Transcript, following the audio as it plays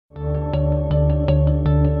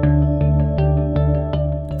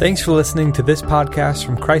Thanks for listening to this podcast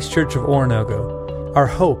from Christ Church of Oronogo. Our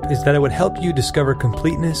hope is that it would help you discover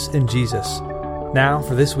completeness in Jesus. Now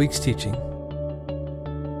for this week's teaching.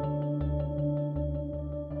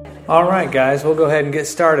 All right, guys, we'll go ahead and get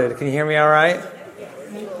started. Can you hear me all right?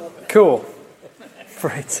 Cool.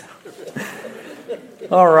 Right.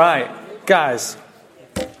 All right, guys,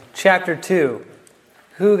 chapter 2.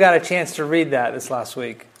 Who got a chance to read that this last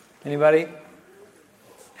week? Anybody?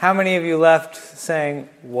 How many of you left saying,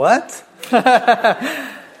 what?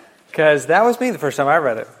 Because that was me the first time I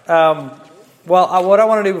read it. What I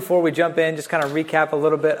want to do before we jump in, just kind of recap a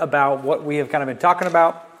little bit about what we have kind of been talking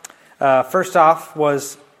about. First off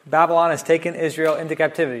was Babylon has taken Israel into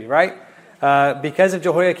captivity, right? Because of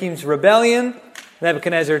Jehoiakim's rebellion,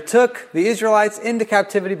 Nebuchadnezzar took the Israelites into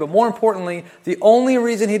captivity, but more importantly, the only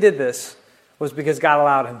reason he did this was because God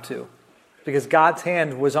allowed him to. Because God's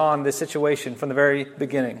hand was on this situation from the very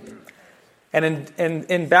beginning. And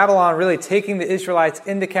in Babylon, really taking the Israelites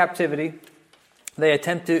into captivity, they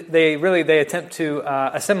attempt to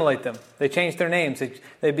assimilate them. They change their names.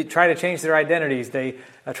 They try to change their identities. They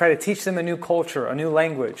try to teach them a new culture, a new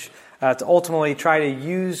language, to ultimately try to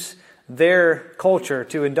use their culture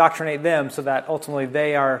to indoctrinate them so that ultimately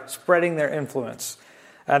they are spreading their influence.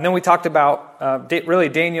 And then we talked about really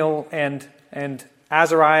Daniel and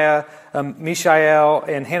Azariah, Mishael,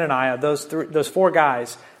 and Hananiah, those four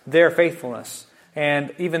guys, their faithfulness.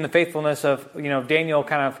 And even the faithfulness of, Daniel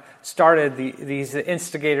kind of started the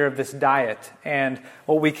instigator of this diet. And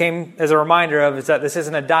what we came as a reminder of is that this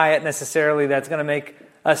isn't a diet necessarily that's going to make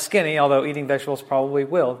us skinny, although eating vegetables probably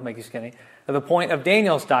will make you skinny. But the point of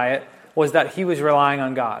Daniel's diet was that he was relying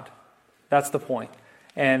on God. That's the point.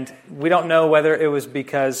 And we don't know whether it was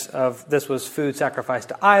because of this was food sacrificed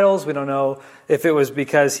to idols. We don't know if it was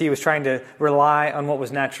because he was trying to rely on what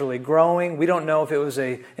was naturally growing. We don't know if it was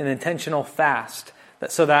an intentional fast,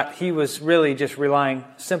 so that he was really just relying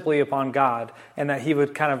simply upon God, and that he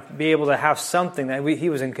would kind of be able to have something that he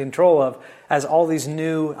was in control of as all these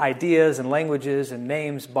new ideas and languages and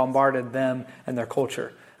names bombarded them and their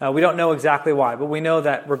culture. We don't know exactly why, but we know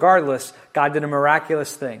that regardless, God did a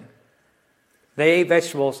miraculous thing. They ate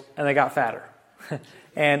vegetables and they got fatter.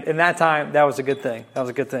 And in that time, that was a good thing. That was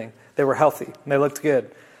a good thing. They were healthy and they looked good.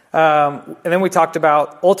 And then we talked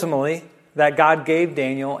about, ultimately, that God gave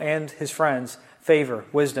Daniel and his friends favor,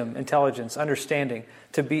 wisdom, intelligence, understanding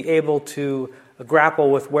to be able to grapple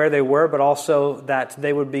with where they were, but also that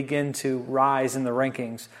they would begin to rise in the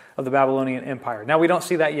rankings of the Babylonian Empire. Now, we don't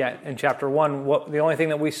see that yet in chapter 1. The only thing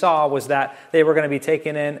that we saw was that they were going to be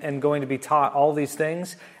taken in and going to be taught all these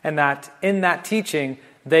things, and that in that teaching,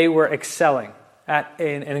 they were excelling at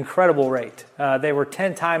an incredible rate. They were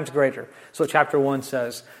 10 times greater, so chapter 1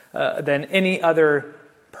 says, than any other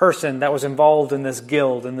person that was involved in this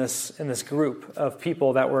guild, in this group of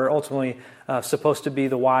people that were ultimately supposed to be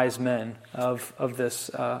the wise men of this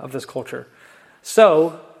culture.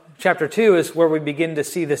 So, chapter 2 is where we begin to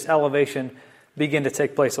see this elevation begin to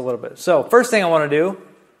take place a little bit. So, first thing I want to do,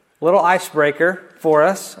 a little icebreaker for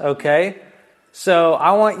us, okay? So,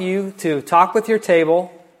 I want you to talk with your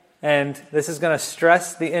table, and this is going to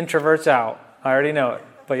stress the introverts out. I already know it,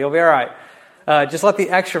 but you'll be all right. Just let the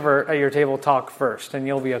extrovert at your table talk first, and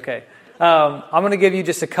you'll be okay. I'm going to give you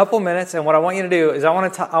just a couple minutes, and what I want you to do is I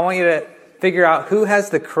want you to figure out who has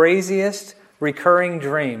the craziest recurring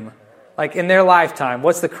dream. Like in their lifetime,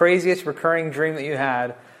 what's the craziest recurring dream that you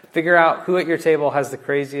had? Figure out who at your table has the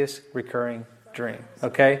craziest recurring dream.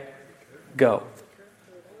 Okay? Go.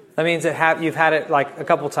 That means that you've had it like a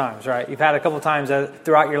couple times, right? You've had it a couple times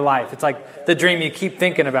throughout your life. It's like the dream you keep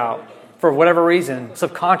thinking about for whatever reason,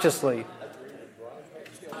 subconsciously.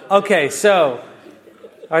 Okay, so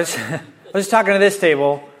I was talking to this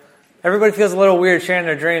table. Everybody feels a little weird sharing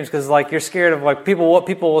their dreams because like you're scared of what people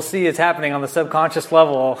will see is happening on the subconscious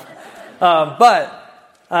level. But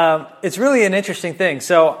it's really an interesting thing.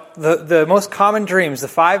 So the most common dreams, the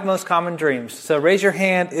 5 most common dreams. So raise your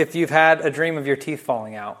hand if you've had a dream of your teeth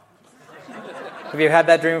falling out. Have you had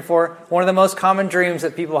that dream before? One of the most common dreams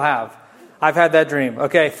that people have. I've had that dream.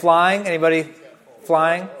 Okay, flying. Anybody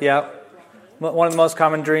flying? Yeah. One of the most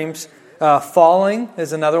common dreams. Falling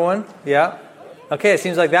is another one. Yeah. Okay, it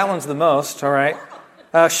seems like that one's the most. All right.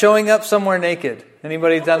 Showing up somewhere naked.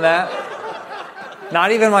 Anybody done that?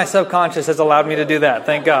 Not even my subconscious has allowed me to do that.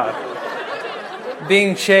 Thank God.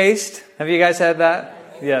 Being chased. Have you guys had that?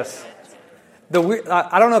 Yes.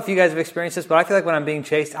 I don't know if you guys have experienced this, but I feel like when I'm being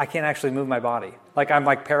chased, I can't actually move my body. Like I'm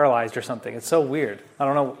like paralyzed or something. It's so weird. I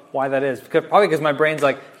don't know why that is. Probably because my brain's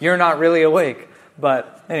like, you're not really awake.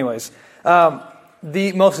 But anyways,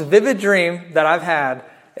 the most vivid dream that I've had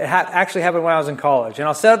It actually happened when I was in college. And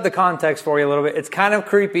I'll set up the context for you a little bit. It's kind of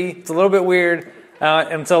creepy. It's a little bit weird.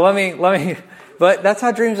 And so let me, but that's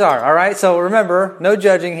how dreams are, all right? So remember, no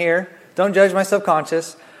judging here. Don't judge my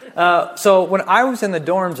subconscious. So when I was in the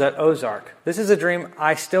dorms at Ozark, this is a dream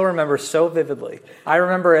I still remember so vividly. I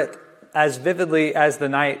remember it as vividly as the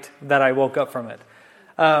night that I woke up from it.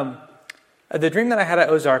 The dream that I had at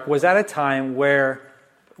Ozark was at a time where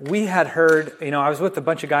we had heard, I was with a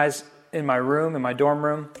bunch of guys in my dorm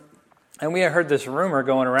room, and we had heard this rumor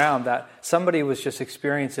going around that somebody was just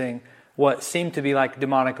experiencing what seemed to be like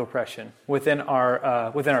demonic oppression within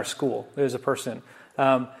our school. There was a person.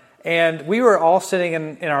 And we were all sitting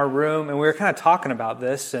in our room, and we were kind of talking about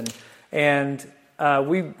this, and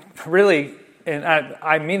we really, and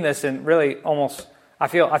I mean this, and really almost, I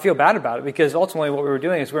feel bad about it, because ultimately what we were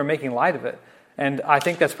doing is we were making light of it. And I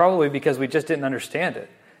think that's probably because we just didn't understand it.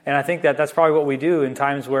 And I think that's probably what we do in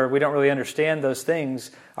times where we don't really understand those things.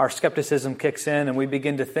 Our skepticism kicks in, and we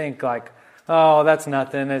begin to think like, oh, that's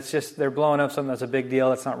nothing. It's just they're blowing up something that's a big deal.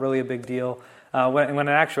 That's not really a big deal. When in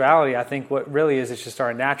actuality, I think what really is, it's just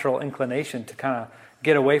our natural inclination to kind of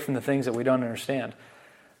get away from the things that we don't understand.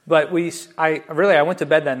 But I went to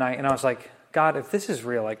bed that night, and I was like, God, if this is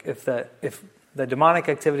real, like if the demonic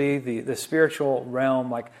activity, the spiritual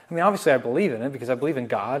realm, obviously I believe in it because I believe in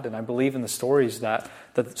God and I believe in the stories that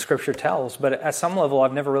the Scripture tells. But at some level,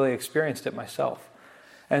 I've never really experienced it myself.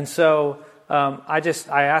 And so I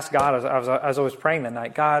asked God as I was praying that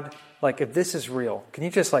night, God, if this is real, can you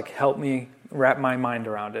just help me wrap my mind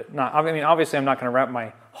around it? Obviously I'm not going to wrap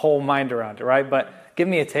my whole mind around it, right? But give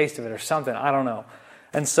me a taste of it or something. I don't know.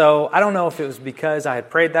 And so I don't know if it was because I had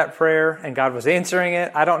prayed that prayer and God was answering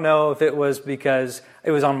it. I don't know if it was because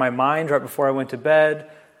it was on my mind right before I went to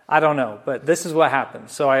bed. I don't know. But this is what happened.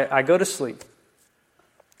 So I go to sleep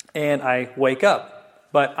and I wake up,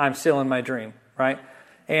 but I'm still in my dream, right?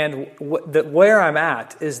 And where I'm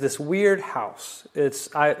at is this weird house.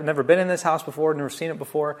 I've never been in this house before, never seen it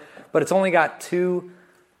before, but it's only got two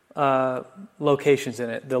locations in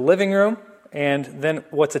it. The living room, and then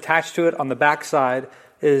what's attached to it on the back side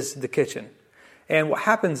is the kitchen. And what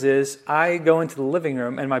happens is I go into the living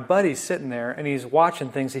room and my buddy's sitting there and he's watching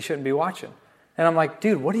things he shouldn't be watching. And I'm like,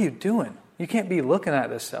 dude, what are you doing? You can't be looking at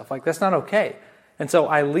this stuff. That's not okay. And so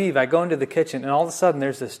I leave, I go into the kitchen, and all of a sudden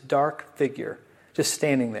there's this dark figure just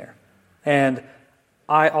standing there. And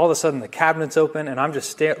all of a sudden the cabinet's open and I'm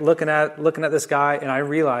just looking at this guy, and I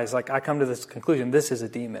realize, I come to this conclusion, this is a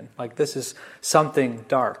demon. This is something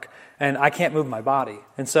dark. And I can't move my body.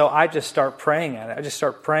 And so I just start praying at it. I just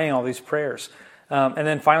start praying all these prayers. And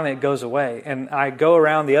then finally it goes away. And I go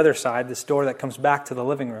around the other side, this door that comes back to the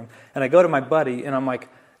living room. And I go to my buddy and I'm like,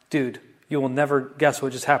 dude, you will never guess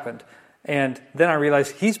what just happened. And then I realize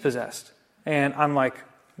he's possessed. And I'm like,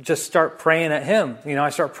 just start praying at him. I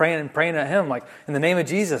start praying at him, in the name of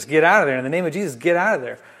Jesus, get out of there. In the name of Jesus, get out of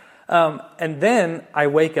there. And then I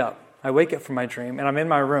wake up. I wake up from my dream and I'm in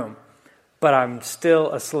my room, but I'm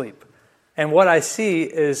still asleep. And what I see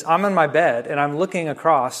is I'm in my bed and I'm looking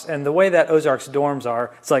across, and the way that Ozark's dorms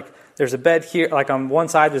are, it's there's a bed here, on one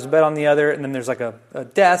side, there's a bed on the other, and then there's a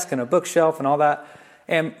desk and a bookshelf and all that.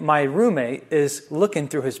 And my roommate is looking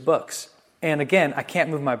through his books. And again, I can't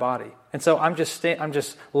move my body. And so I'm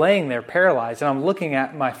just laying there paralyzed, and I'm looking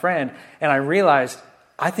at my friend, and I realize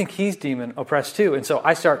I think he's demon oppressed too. And so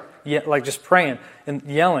I start just praying and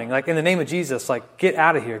yelling, in the name of Jesus, get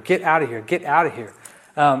out of here, get out of here, get out of here.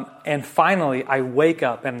 And finally I wake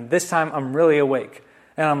up, and this time I'm really awake.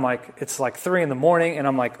 And I'm it's 3 a.m, and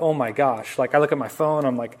I'm oh my gosh. I look at my phone,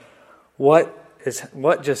 I'm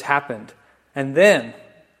what just happened? And then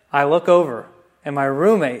I look over, and my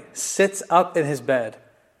roommate sits up in his bed,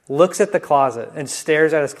 looks at the closet, and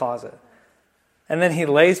stares at his closet. And then he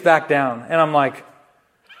lays back down, and I'm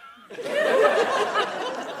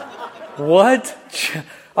what?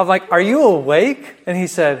 I'm are you awake? And he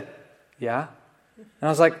said, yeah. And I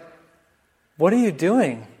was what are you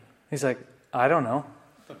doing? He's I don't know.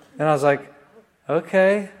 And I was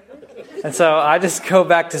okay. And so I just go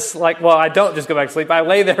back to sleep. Well, I don't just go back to sleep. I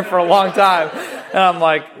lay there for a long time. And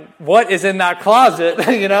I'm what is in that closet?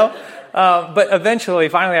 But eventually,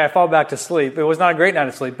 finally, I fall back to sleep. It was not a great night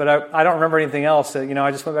of sleep, but I don't remember anything else.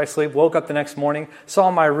 I just went back to sleep, woke up the next morning,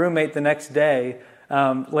 saw my roommate the next day,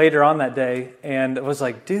 later on that day, and was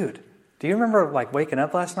dude, do you remember waking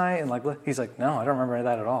up last night? And he's no, I don't remember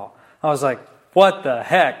that at all. I was what the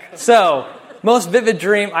heck? So, most vivid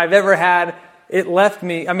dream I've ever had. It left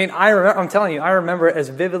me. I'm telling you, I remember it as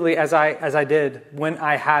vividly as I did when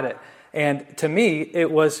I had it. And to me, it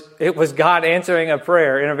was God answering a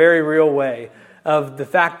prayer in a very real way of the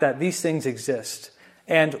fact that these things exist.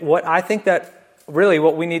 And what I think that really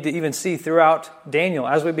what we need to even see throughout Daniel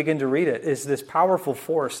as we begin to read it is this powerful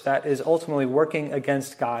force that is ultimately working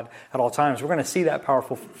against God at all times. We're going to see that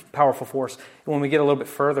powerful force when we get a little bit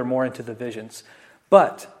further more into the visions.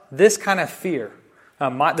 But this kind of fear,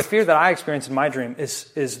 the fear that I experienced in my dream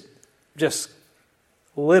is just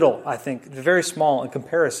little, I think, very small in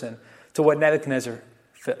comparison to what Nebuchadnezzar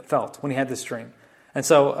felt when he had this dream. And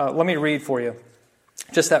so let me read for you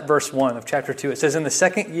just that verse 1 of chapter 2. It says, "In the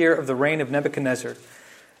second year of the reign of Nebuchadnezzar,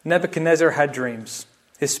 Nebuchadnezzar had dreams.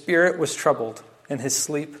 His spirit was troubled, and his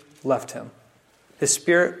sleep left him." His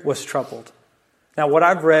spirit was troubled. Now, what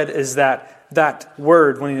I've read is that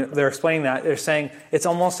word, when they're explaining that, they're saying it's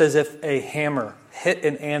almost as if a hammer hit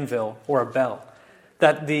an anvil or a bell.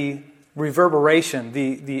 That the reverberation,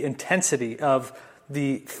 the intensity of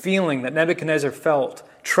the feeling that Nebuchadnezzar felt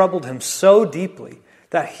troubled him so deeply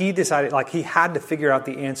that he decided, he had to figure out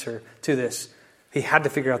the answer to this. He had to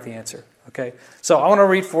figure out the answer. Okay, so I want to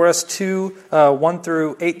read for us 1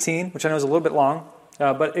 through 18, which I know is a little bit long,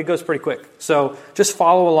 but it goes pretty quick. So just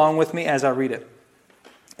follow along with me as I read it.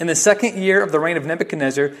 "In the second year of the reign of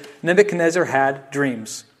Nebuchadnezzar, Nebuchadnezzar had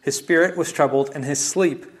dreams. His spirit was troubled, and his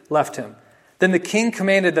sleep left him. Then the king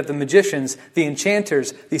commanded that the magicians, the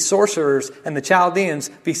enchanters, the sorcerers, and the Chaldeans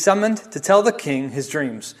be summoned to tell the king his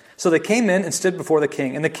dreams. So they came in and stood before the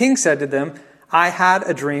king. And the king said to them, 'I had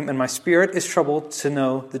a dream, and my spirit is troubled to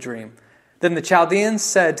know the dream.' Then the Chaldeans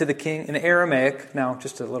said to the king in Aramaic," now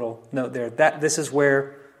just a little note there, that this is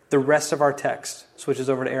where the rest of our text switches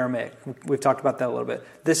over to Aramaic. We've talked about that a little bit.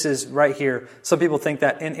 This is right here. Some people think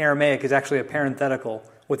that in Aramaic is actually a parenthetical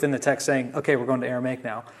within the text saying, okay, we're going to Aramaic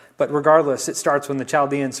now. But regardless, it starts when the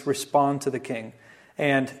Chaldeans respond to the king.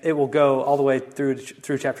 And it will go all the way through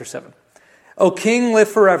chapter 7. "O king, live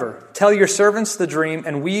forever. Tell your servants the dream,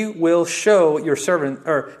 and we will show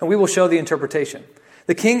the interpretation."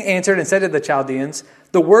 The king answered and said to the Chaldeans,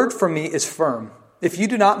 "The word from me is firm. If you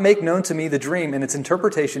do not make known to me the dream and its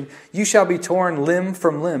interpretation, you shall be torn limb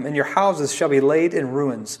from limb, and your houses shall be laid in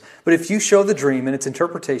ruins. But if you show the dream and its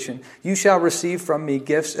interpretation, you shall receive from me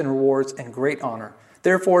gifts and rewards and great honor.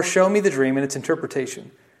 Therefore show me the dream and its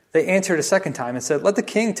interpretation." They answered a second time and said, "Let the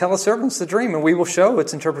king tell his servants the dream, and we will show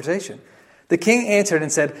its interpretation." The king answered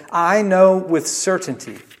and said, "I know with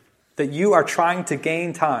certainty that you are trying to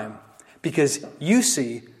gain time, because you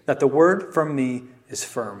see that the word from me is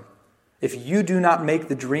firm. If you do not make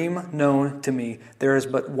the dream known to me, there is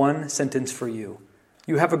but one sentence for you.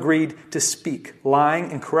 You have agreed to speak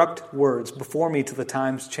lying and corrupt words before me till the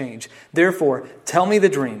times change. Therefore, tell me the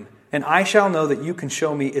dream, and I shall know that you can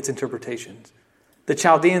show me its interpretations." The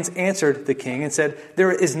Chaldeans answered the king and said,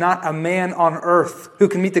 "There is not a man on earth who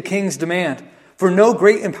can meet the king's demand. For no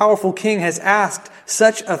great and powerful king has asked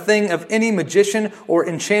such a thing of any magician or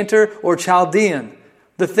enchanter or Chaldean.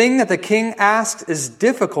 The thing that the king asks is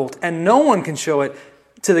difficult, and no one can show it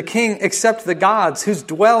to the king except the gods, whose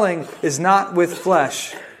dwelling is not with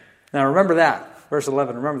flesh." Now remember that. Verse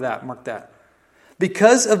 11, remember that, mark that.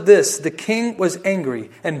 "Because of this, the king was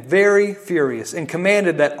angry and very furious, and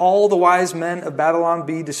commanded that all the wise men of Babylon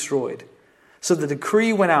be destroyed. So the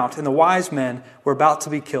decree went out, and the wise men were about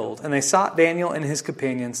to be killed, and they sought Daniel and his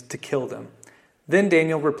companions to kill them. Then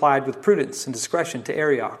Daniel replied with prudence and discretion to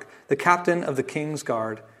Arioch, the captain of the king's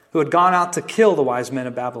guard, who had gone out to kill the wise men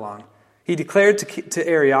of Babylon. He declared to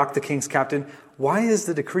Arioch, the king's captain, 'Why is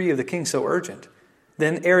the decree of the king so urgent?'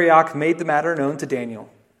 Then Arioch made the matter known to Daniel.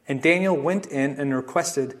 And Daniel went in and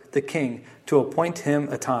requested the king to appoint him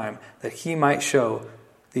a time that he might show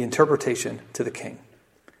the interpretation to the king.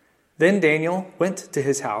 Then Daniel went to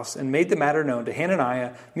his house and made the matter known to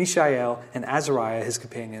Hananiah, Mishael, and Azariah, his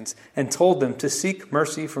companions, and told them to seek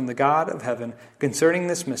mercy from the God of heaven concerning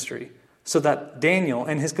this mystery, so that Daniel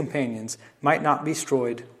and his companions might not be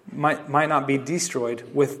destroyed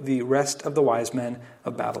with the rest of the wise men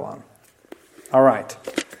of Babylon." All right.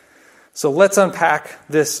 So let's unpack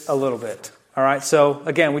this a little bit. All right. So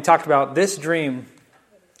again, we talked about this dream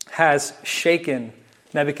has shaken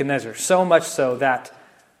Nebuchadnezzar so much so that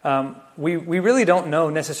we really don't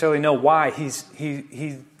necessarily know why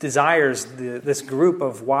he desires this group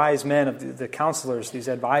of wise men, of the counselors, these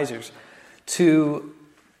advisors, to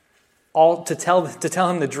tell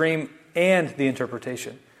him the dream and the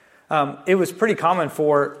interpretation. It was pretty common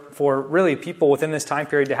for really people within this time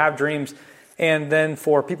period to have dreams, and then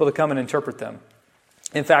for people to come and interpret them.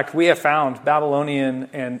 In fact, we have found Babylonian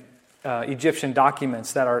and Egyptian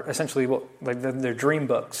documents that are essentially they're dream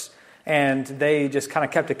books. And they just kind of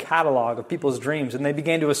kept a catalog of people's dreams, and they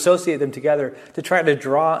began to associate them together to try to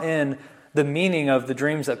draw in the meaning of the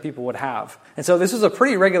dreams that people would have. And so this was a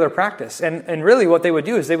pretty regular practice. And really what they would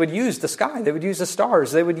do is they would use the sky. They would use the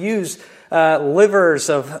stars. They would use livers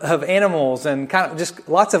of animals and kind of just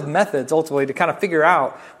lots of methods ultimately to kind of figure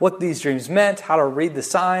out what these dreams meant, how to read the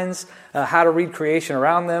signs, how to read creation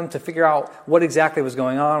around them, to figure out what exactly was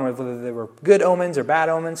going on, whether they were good omens or bad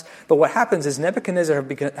omens. But what happens is Nebuchadnezzar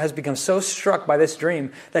has become so struck by this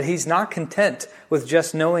dream that he's not content with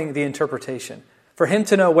just knowing the interpretation. For him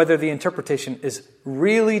to know whether the interpretation is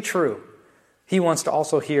really true, he wants to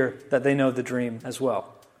also hear that they know the dream as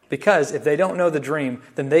well. Because if they don't know the dream,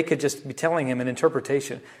 then they could just be telling him an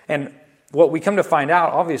interpretation. And what we come to find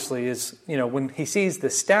out, obviously, is, when he sees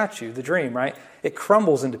the statue, the dream, right, it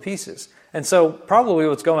crumbles into pieces. And so probably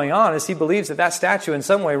what's going on is he believes that that statue in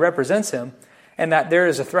some way represents him and that there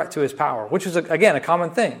is a threat to his power, which is, again, a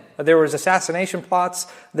common thing. There was assassination plots,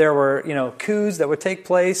 there were, coups that would take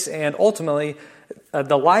place, and ultimately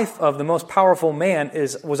the life of the most powerful man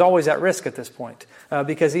was always at risk at this point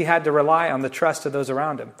because he had to rely on the trust of those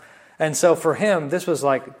around him. And so for him, this was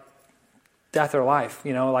like death or life,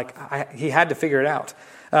 he had to figure it out.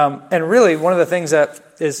 And really, one of the things that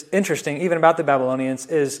is interesting, even about the Babylonians,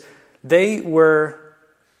 is they were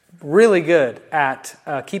really good at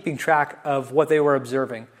keeping track of what they were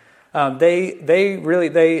observing.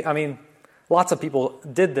 Lots of people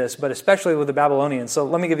did this, but especially with the Babylonians. So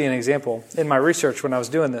let me give you an example. In my research when I was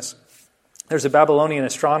doing this, there's a Babylonian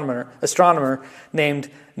astronomer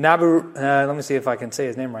named let me see if I can say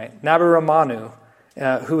his name right, Nabu-Rammanu,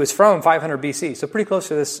 who is from 500 BC, so pretty close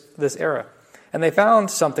to this era. And they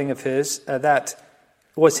found something of his that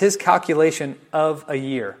was his calculation of a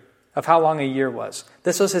year, of how long a year was.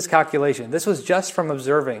 This was his calculation. This was just from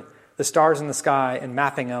observing the stars in the sky and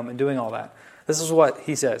mapping them and doing all that. This is what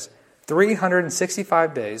he says.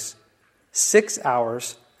 365 days, 6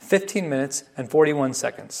 hours, 15 minutes, and 41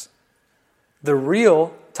 seconds. The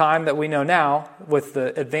real time that we know now, with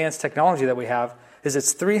the advanced technology that we have, is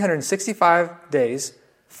it's 365 days,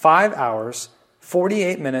 5 hours,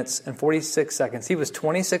 48 minutes, and 46 seconds. He was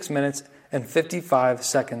 26 minutes and 55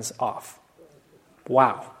 seconds off.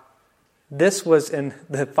 Wow. This was in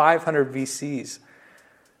the 500 BCs.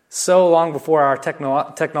 So long before our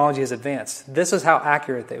technology has advanced. This is how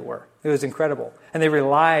accurate they were. It was incredible. And they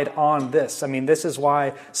relied on this. This is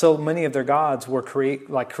why so many of their gods were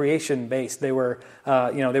creation-based. They were,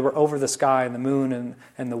 they were over the sky and the moon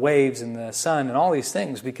and the waves and the sun and all these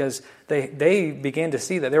things because they began to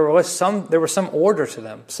see that there was some order to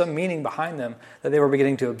them, some meaning behind them that they were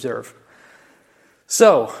beginning to observe.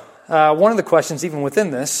 So, one of the questions even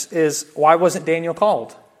within this is, why wasn't Daniel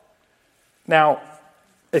called? Now,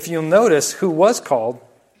 if you'll notice who was called,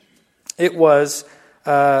 it was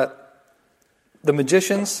the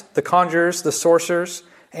magicians, the conjurers, the sorcerers,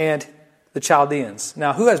 and the Chaldeans.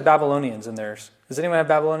 Now, who has Babylonians in theirs? Does anyone have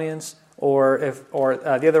Babylonians? Or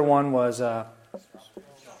the other one was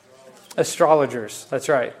astrologers. That's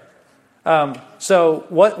right. So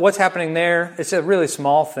what's happening there? It's a really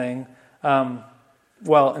small thing.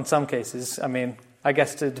 Well, in some cases, I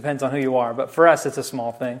guess it depends on who you are, but for us, it's a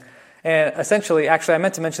small thing. And essentially, actually, I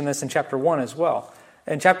meant to mention this in chapter 1 as well.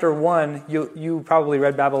 In chapter 1, you probably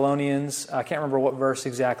read Babylonians. I can't remember what verse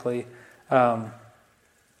exactly. When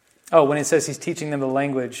it says he's teaching them the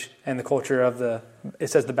language and the culture of it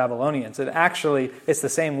says the Babylonians. And actually, it's the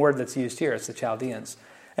same word that's used here. It's the Chaldeans.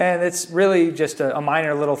 And it's really just a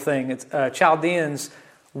minor little thing. Chaldeans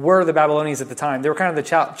were the Babylonians at the time. They were kind of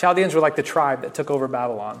Chaldeans were like the tribe that took over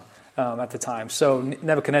Babylon at the time. So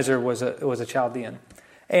Nebuchadnezzar was a Chaldean.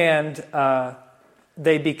 And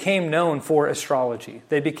they became known for astrology.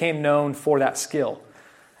 They became known for that skill.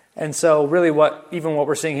 And so really what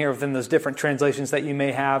we're seeing here within those different translations that you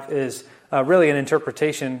may have is really an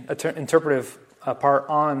interpretive part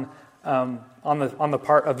on the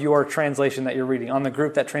part of your translation that you're reading, on the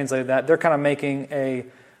group that translated that. They're kind of making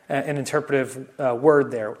an interpretive word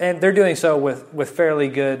there. And they're doing so with fairly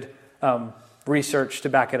good research to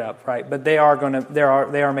back it up, right? But they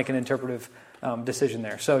are making an interpretive decision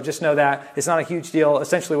there. So just know that it's not a huge deal.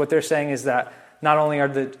 Essentially what they're saying is that not only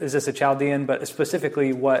is this a Chaldean, but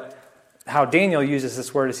specifically how Daniel uses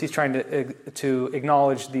this word is he's trying to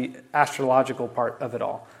acknowledge the astrological part of it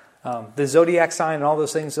all. The zodiac sign and all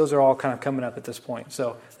those things, those are all kind of coming up at this point.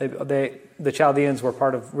 So the Chaldeans were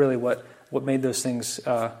part of really what made those things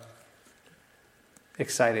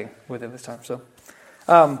exciting within this time. So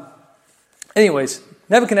anyways,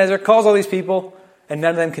 Nebuchadnezzar calls all these people and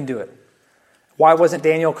none of them can do it. Why wasn't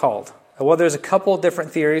Daniel called? Well, there's a couple of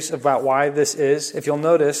different theories about why this is. If you'll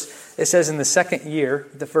notice, it says in the second year,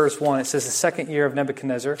 the verse 1, it says the second year of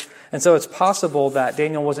Nebuchadnezzar. And so it's possible that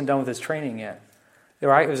Daniel wasn't done with his training yet.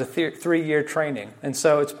 right? It was a 3-year training. And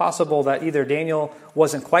so it's possible that either Daniel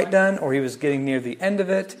wasn't quite done or he was getting near the end of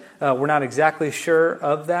it. We're not exactly sure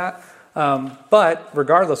of that. But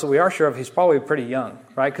regardless, what we are sure of, he's probably pretty young,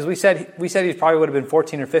 right? Because we said he probably would have been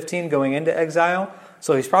 14 or 15 going into exile.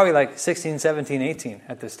 So he's probably like 16, 17, 18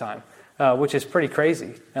 at this time, which is pretty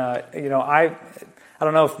crazy. I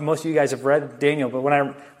don't know if most of you guys have read Daniel, but when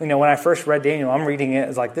I first read Daniel, I'm reading it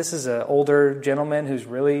as like, this is an older gentleman who's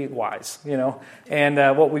really wise,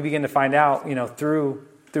 And what we begin to find out, through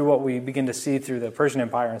what we begin to see through the Persian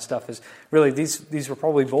Empire and stuff is really these were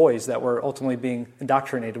probably boys that were ultimately being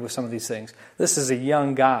indoctrinated with some of these things. This is a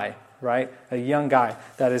young guy, right? A young guy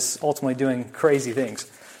that is ultimately doing crazy things.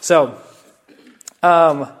 So,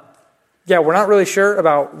 we're not really sure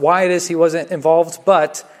about why it is he wasn't involved,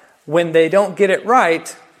 but when they don't get it right,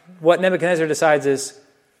 what Nebuchadnezzar decides is,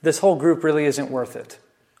 this whole group really isn't worth it.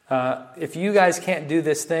 If you guys can't do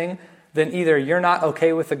this thing, then either you're not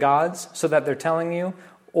okay with the gods, so that they're telling you,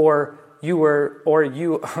 or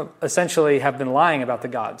you essentially have been lying about the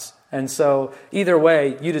gods. And so either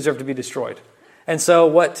way, you deserve to be destroyed. And so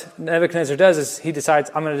what Nebuchadnezzar does is he decides,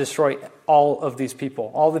 I'm going to destroy all of these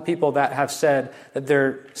people, all the people that have said that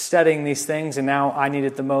they're studying these things and now I need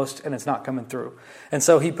it the most and it's not coming through. And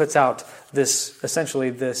so he puts out this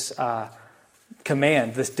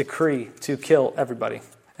command, this decree to kill everybody.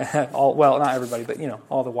 Not everybody, but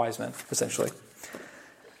all the wise men, essentially.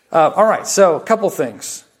 All right, so a couple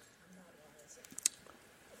things.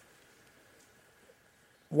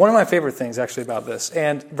 One of my favorite things, actually, about this,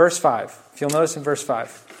 and verse 5. If you'll notice in verse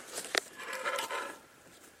 5.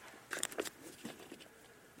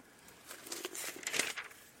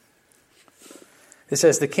 It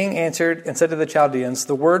says, the king answered and said to the Chaldeans,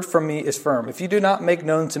 the word from me is firm. If you do not make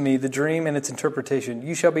known to me the dream and its interpretation,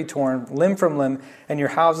 you shall be torn limb from limb, and your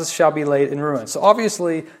houses shall be laid in ruins. So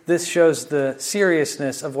obviously, this shows the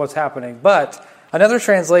seriousness of what's happening. But another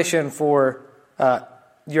translation for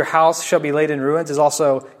your house shall be laid in ruins is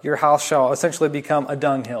also your house shall essentially become a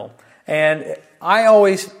dunghill. And I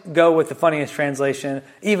always go with the funniest translation,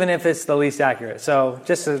 even if it's the least accurate. So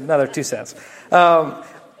just another 2 cents.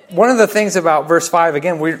 One of the things about verse 5,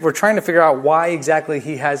 again, we're trying to figure out why exactly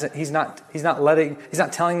he's not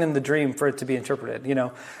telling them the dream for it to be interpreted,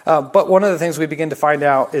 But one of the things we begin to find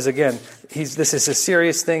out is, again, this is a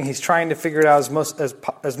serious thing. He's trying to figure it out as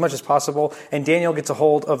much as possible, and Daniel gets a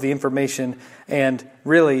hold of the information, and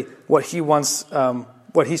really what he wants,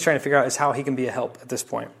 what he's trying to figure out is how he can be a help at this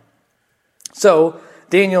point. So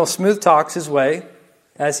Daniel smooth talks his way.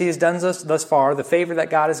 As he has done thus far, the favor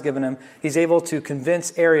that God has given him, he's able to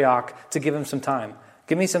convince Arioch to give him some time.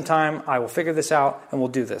 Give me some time, I will figure this out, and we'll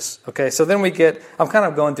do this. Okay, so then I'm kind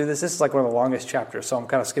of going through this. This is like one of the longest chapters, so I'm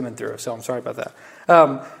kind of skimming through, so I'm sorry about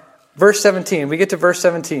that. Verse 17, we get to verse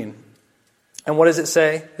 17. And what does it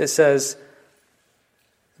say? It says,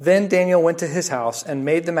 then Daniel went to his house and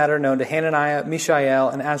made the matter known to Hananiah, Mishael,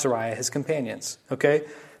 and Azariah, his companions. Okay,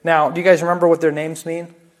 now, do you guys remember what their names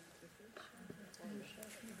mean?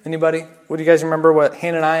 Anybody? Would you guys remember what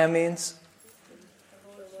Hananiah means?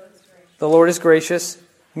 The Lord is gracious.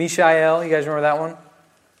 Mishael, you guys remember that one?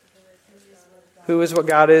 Who is what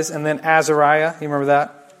God is. And then Azariah, you remember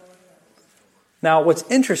that? Now, what's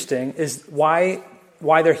interesting is why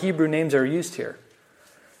their Hebrew names are used here.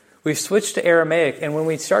 We've switched to Aramaic, and when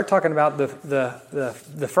we start talking about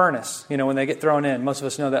the furnace, when they get thrown in, most of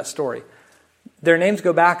us know that story. Their names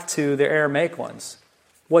go back to their Aramaic ones.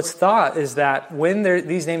 What's thought is that when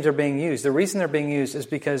these names are being used, the reason they're being used is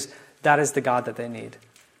because that is the God that they need.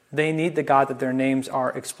 They need the God that their names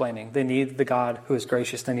are explaining. They need the God who is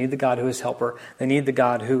gracious. They need the God who is helper. They need the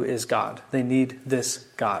God who is God. They need this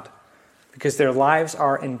God because their lives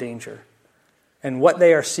are in danger. And what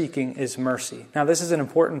they are seeking is mercy. Now, this is an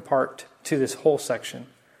important part to this whole section,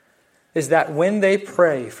 is that when they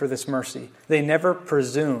pray for this mercy, they never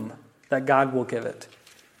presume that God will give it.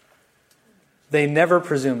 They never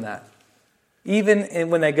presume that. Even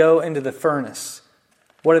when they go into the furnace,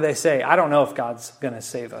 what do they say? I don't know if God's going to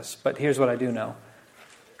save us, but here's what I do know.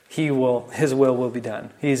 His will will be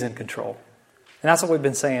done. He's in control. And that's what we've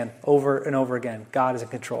been saying over and over again. God is in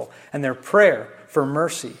control. And their prayer for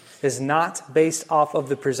mercy is not based off of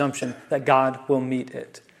the presumption that God will meet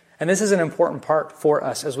it. And this is an important part for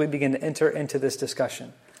us as we begin to enter into this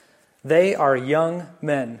discussion. They are young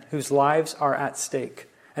men whose lives are at stake.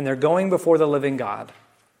 And they're going before the living God,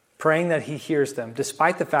 praying that He hears them,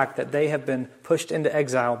 despite the fact that they have been pushed into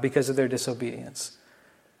exile because of their disobedience.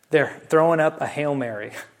 They're throwing up a Hail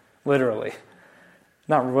Mary, literally.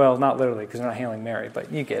 Not literally, because they're not hailing Mary,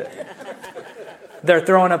 but you get it. They're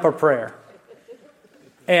throwing up a prayer.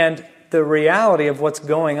 And the reality of what's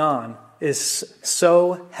going on is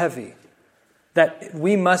so heavy that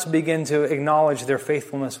we must begin to acknowledge their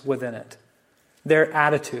faithfulness within it, their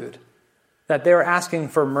attitude, that they're asking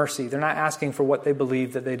for mercy. They're not asking for what they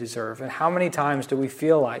believe that they deserve. And how many times do we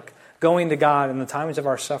feel like going to God in the times of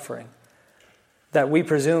our suffering that we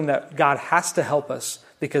presume that God has to help us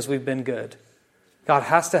because we've been good? God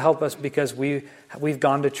has to help us because we've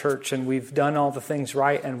gone to church and we've done all the things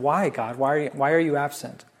right. And why, God? Why are you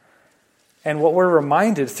absent? And what we're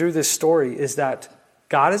reminded through this story is that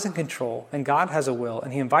God is in control and God has a will,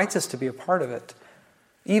 and He invites us to be a part of it,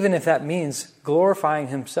 even if that means glorifying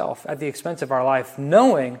Himself at the expense of our life,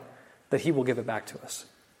 knowing that He will give it back to us.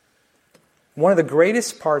 One of the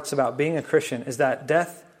greatest parts about being a Christian is that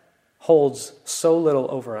death holds so little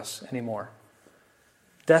over us anymore.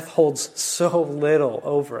 Death holds so little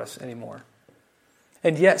over us anymore.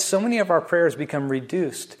 And yet so many of our prayers become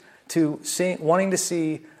reduced to wanting to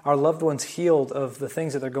see our loved ones healed of the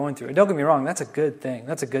things that they're going through. And don't get me wrong, that's a good thing.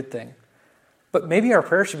 That's a good thing. But maybe our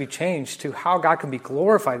prayer should be changed to how God can be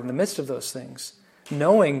glorified in the midst of those things,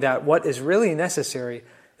 knowing that what is really necessary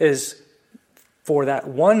is for that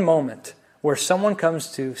one moment where someone comes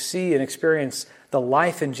to see and experience the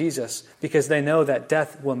life in Jesus because they know that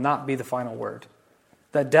death will not be the final word,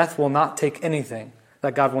 that death will not take anything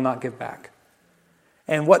that God will not give back.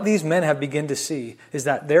 And what these men have begun to see is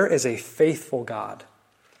that there is a faithful God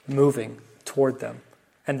moving toward them.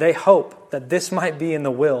 And they hope that this might be in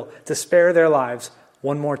the will to spare their lives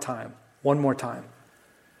one more time.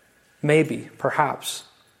 Maybe, perhaps,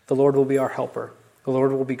 the Lord will be our helper. The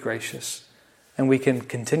Lord will be gracious. And we can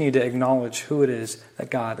continue to acknowledge who it is that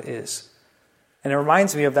God is. And it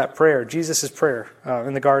reminds me of that prayer, Jesus' prayer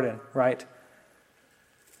in the garden, right?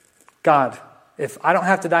 God, if I don't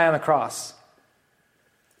have to die on the cross,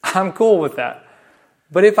 I'm cool with that.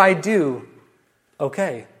 But if I do,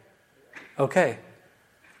 okay.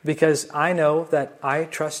 Because I know that I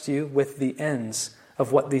trust you with the ends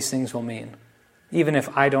of what these things will mean, even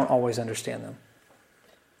if I don't always understand them.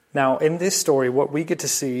 Now, in this story, what we get to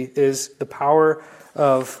see is the power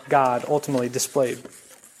of God ultimately displayed.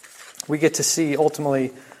 We get to see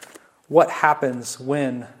ultimately what happens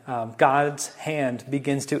when God's hand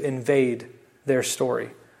begins to invade their story,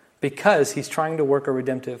 because He's trying to work a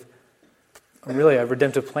redemptive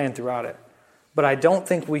plan throughout it. But I don't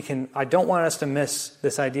want us to miss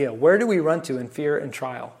this idea. Where do we run to in fear and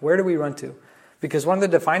trial? Where do we run to? Because one of the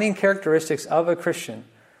defining characteristics of a Christian,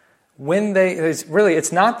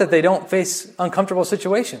 it's not that they don't face uncomfortable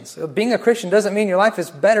situations. Being a Christian doesn't mean your life is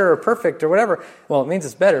better or perfect or whatever. Well, it means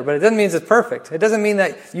it's better, but it doesn't mean it's perfect. It doesn't mean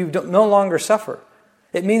that you no longer suffer.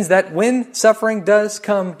 It means that when suffering does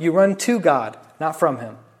come, you run to God, not from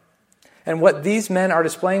Him. And what these men are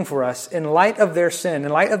displaying for us, in light of their sin,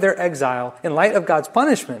 in light of their exile, in light of God's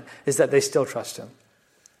punishment, is that they still trust Him.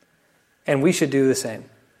 And we should do the same.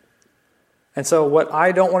 And so what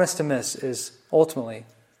I don't want us to miss is ultimately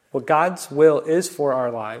what God's will is for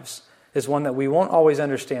our lives is one that we won't always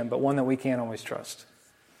understand, but one that we can't always trust.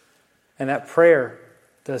 And that prayer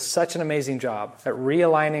does such an amazing job at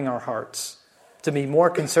realigning our hearts to be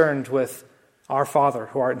more concerned with our Father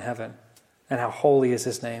who art in heaven and how holy is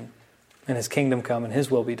His name. And His kingdom come and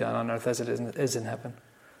His will be done on earth as it is in heaven.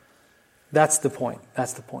 That's the point.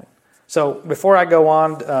 So before I go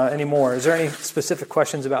on anymore, is there any specific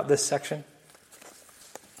questions about this section?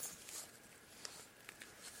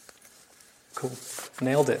 Cool.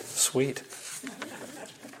 Nailed it. Sweet.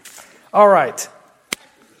 All right.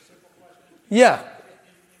 Yeah.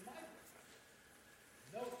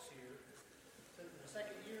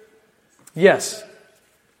 Yes.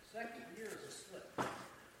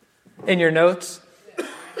 In your notes?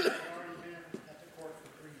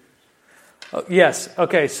 Oh, yes.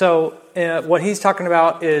 Okay. So what he's talking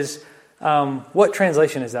about is what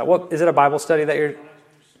translation is that? What is it? A Bible study that you're?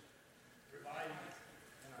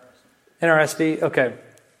 NRSV. Okay.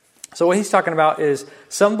 So what he's talking about is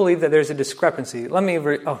some believe that there's a discrepancy. Let me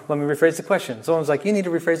rephrase the question. Someone's like, you need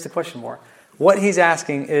to rephrase the question more. What he's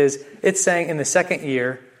asking is, it's saying in the second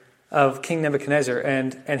year of King Nebuchadnezzar,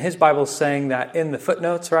 and his Bible's saying that in the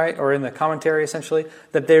footnotes, right, or in the commentary essentially,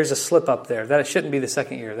 that there's a slip up there, that it shouldn't be the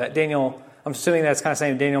second year, that Daniel, I'm assuming that's kind of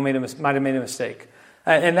saying Daniel might have made a mistake.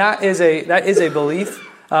 And that is a belief,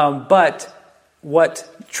 but what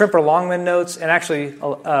Tremper Longman notes, and actually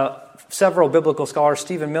several biblical scholars,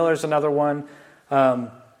 Stephen Miller is another one,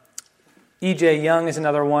 E.J. Young is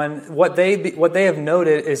another one, what they have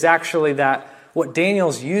noted is actually that what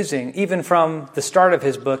Daniel's using, even from the start of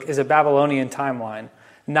his book, is a Babylonian timeline,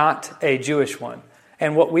 not a Jewish one.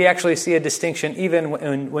 And what we actually see a distinction, even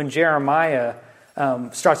when Jeremiah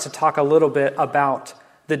starts to talk a little bit about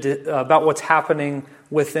about what's happening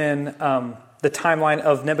within the timeline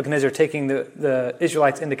of Nebuchadnezzar taking the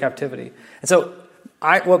Israelites into captivity. And so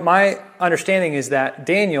what my understanding is that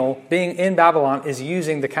Daniel, being in Babylon, is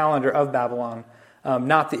using the calendar of Babylon,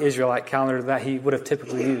 not the Israelite calendar that he would have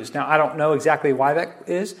typically used. Now, I don't know exactly why that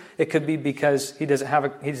is. It could be because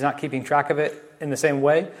he's not keeping track of it in the same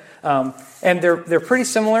way. And they're pretty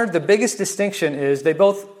similar. The biggest distinction is they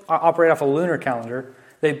both operate off a lunar calendar.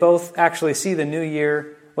 They both actually see the new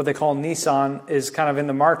year, what they call Nisan, is kind of in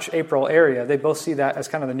the March-April area. They both see that as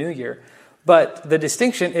kind of the new year. But the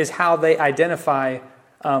distinction is how they identify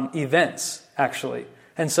events, actually.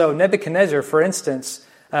 And so Nebuchadnezzar, for instance,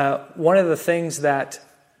 one of the things that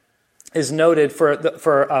is noted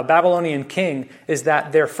for a Babylonian king is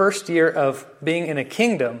that their first year of being in a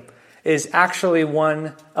kingdom is actually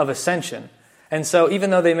one of ascension. And so even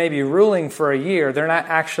though they may be ruling for a year, they're not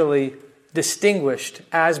actually distinguished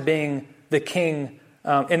as being the king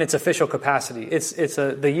in its official capacity. It's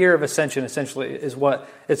the year of ascension, essentially, is what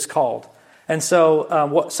it's called. And so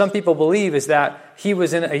what some people believe is that he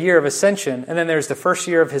was in a year of ascension, and then there's the first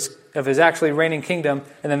year of his actually reigning kingdom,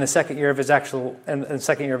 and then the second year of his actual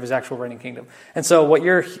reigning kingdom. And so what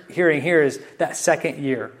you're hearing here is that second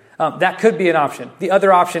year. That could be an option. The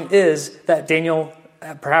other option is that Daniel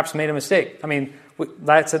perhaps made a mistake. I mean,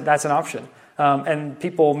 that's an option, and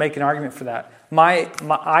people make an argument for that.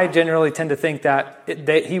 I generally tend to think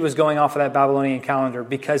that he was going off of that Babylonian calendar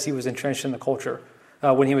because he was entrenched in the culture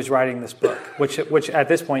when he was writing this book, which at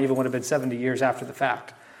this point even would have been 70 years after the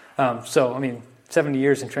fact. 70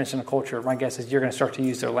 years entrenched in a culture, my guess is you're going to start to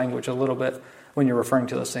use their language a little bit when you're referring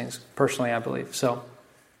to those things, personally, I believe. So,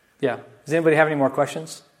 yeah. Does anybody have any more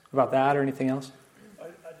questions about that or anything else? I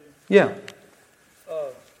do. Yeah.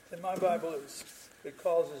 In my Bible, it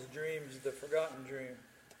calls his dreams the forgotten dream.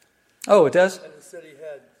 Oh, it does? And it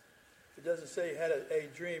doesn't say he had a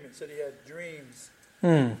dream, it said he had dreams.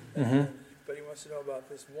 Mm-hmm. But he wants to know about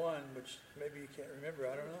this one, which maybe you can't remember,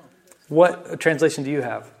 I don't know. What translation do you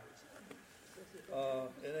have?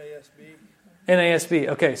 NASB. NASB.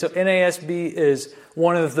 Okay, so NASB is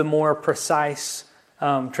one of the more precise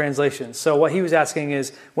translations. So what he was asking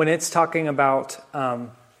is when it's talking about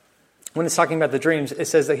the dreams, it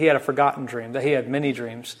says that he had a forgotten dream, that he had many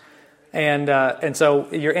dreams. And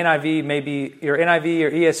so your NIV, your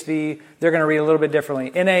ESV, they're going to read a little bit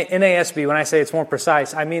differently. NASB, when I say it's more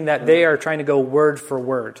precise, I mean that they are trying to go word for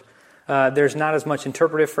word. There's not as much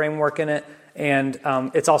interpretive framework in it, and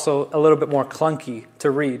it's also a little bit more clunky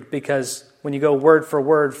to read because when you go word for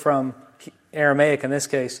word from Aramaic in this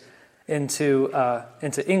case into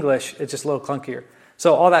English, it's just a little clunkier.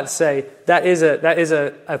 So all that to say, that is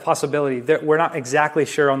a possibility. We're not exactly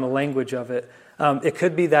sure on the language of it. It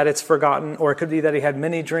could be that it's forgotten, or it could be that he had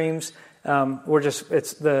many dreams.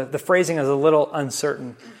 The phrasing is a little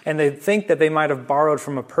uncertain, and they think that they might have borrowed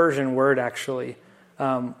from a Persian word actually,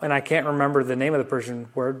 and I can't remember the name of the Persian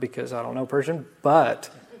word because I don't know Persian, but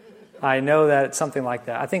I know that it's something like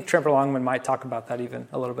that. I think Tremper Longman might talk about that even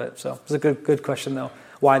a little bit. So it's a good question though,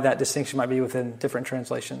 why that distinction might be within different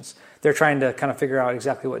translations. They're trying to kind of figure out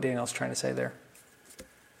exactly what Daniel's trying to say there.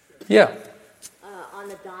 Yeah. On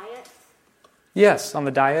the diet. Yes, on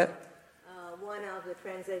the diet. One of the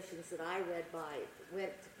translations that I read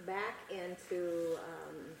went back into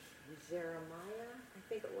Jeremiah, I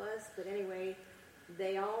think it was. But anyway,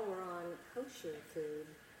 they all were on kosher food,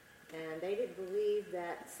 and they didn't believe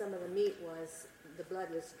that some of the meat the blood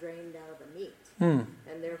was drained out of the meat,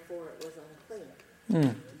 and therefore it was unclean.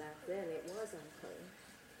 Back then it was unclean.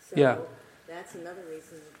 So that's another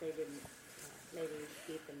reason that they didn't maybe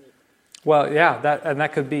eat the meat. Well, yeah,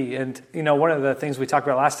 that could be, and one of the things we talked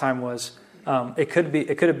about last time was it could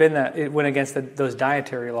have been that it went against those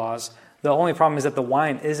dietary laws. The only problem is that the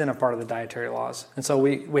wine isn't a part of the dietary laws, and so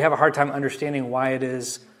we have a hard time understanding why it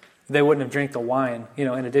is they wouldn't have drank the wine, in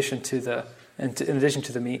addition to the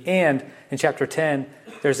meat. And in chapter 10,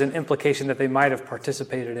 there's an implication that they might have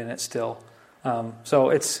participated in it still.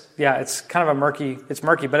 So it's kind of murky,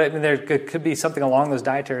 but I mean there could be something along those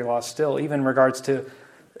dietary laws still, even in regards to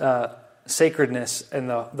sacredness and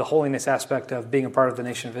the holiness aspect of being a part of the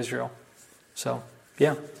nation of Israel. So,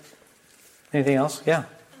 yeah. Anything else? Yeah.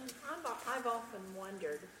 I've often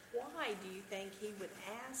wondered, why do you think he would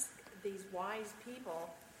ask these wise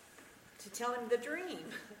people to tell him the dream?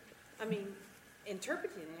 I mean,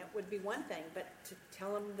 interpreting it would be one thing, but to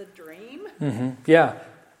tell him the dream? Mm-hmm. Yeah.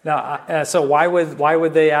 Now, so why would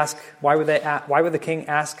the king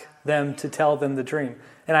ask them to tell them the dream?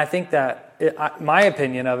 And I think that my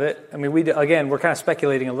opinion of it, I mean, we're kind of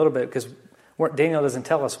speculating a little bit because Daniel doesn't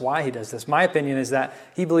tell us why he does this. My opinion is that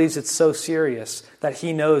he believes it's so serious that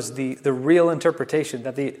he knows the real interpretation,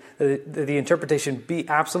 that the interpretation be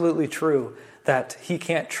absolutely true, that he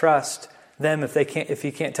can't trust them if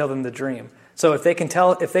he can't tell them the dream. So if they can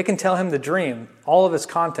tell him the dream, all of its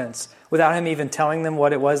contents, without him even telling them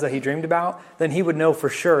what it was that he dreamed about, then he would know for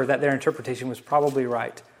sure that their interpretation was probably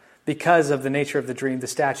right, because of the nature of the dream, the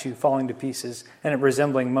statue falling to pieces, and it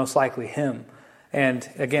resembling most likely him. And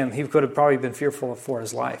again, he could have probably been fearful for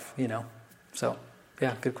his life, So,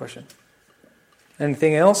 yeah, good question.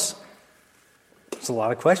 Anything else? It's a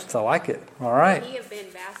lot of questions. I like it. All right. Would he have been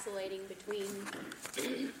vacillating between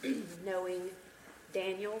knowing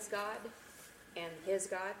Daniel's God and his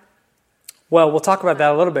God? Well, we'll talk about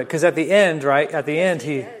that a little bit, because at the end, right? At the end,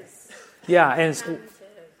 He does yeah, and come to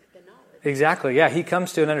the knowledge. exactly, yeah, he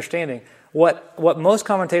comes to an understanding. What most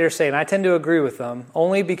commentators say, and I tend to agree with them,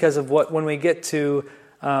 only because of when we get to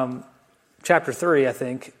chapter 3, I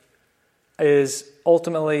think, is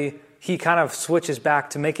ultimately he kind of switches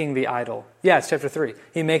back to making the idol. Yeah, it's chapter 3.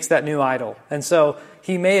 He makes that new idol. And so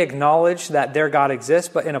he may acknowledge that their God exists,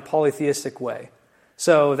 but in a polytheistic way.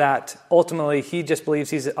 So that ultimately he just believes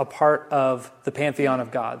he's a part of the pantheon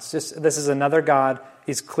of gods. This is another God.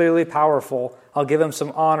 He's clearly powerful. I'll give him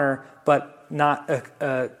some honor, but not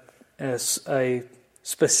a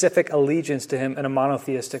specific allegiance to him in a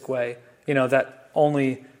monotheistic way. That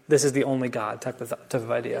only this is the only God type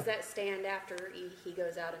of idea. Does that stand after he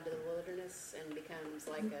goes out into the wilderness and becomes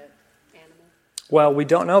like an animal? Well, we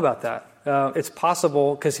don't know about that. It's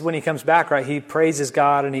possible, because when he comes back, right, he praises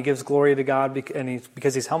God and he gives glory to God,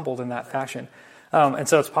 because he's humbled in that fashion. And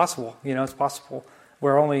so it's possible. It's possible.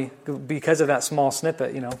 We're only because of that small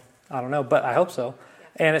snippet. I don't know, but I hope so.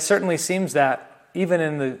 Yeah. And it certainly seems that even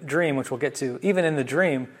in the dream, which we'll get to, even in the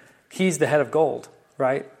dream, he's the head of gold,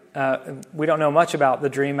 right? We don't know much about the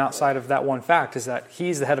dream outside of that one fact, is that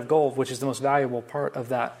he's the head of gold, which is the most valuable part of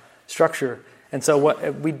that structure. And so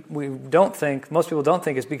what we don't think, most people don't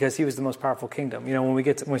think, is because he was the most powerful kingdom. When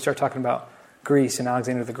we start talking about Greece and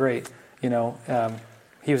Alexander the Great, he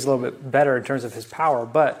was a little bit better in terms of his power,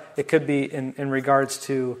 but it could be in regards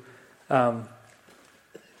to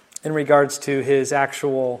his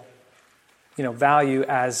actual value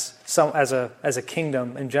as a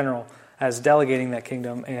kingdom in general, as delegating that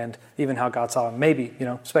kingdom, and even how God saw him. Maybe,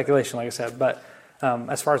 speculation, like I said, but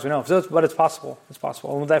as far as we know. But it's possible. It's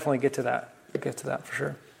possible. And we'll definitely get to that. We'll get to that for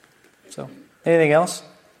sure. So, anything else?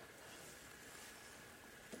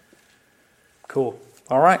 Cool.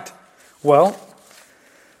 All right. Well,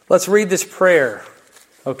 let's read this prayer.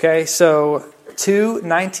 Okay, so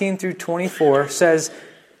 2:19 through 24 says,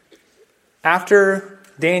 after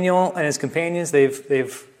Daniel and his companions,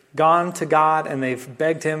 they've gone to God and they've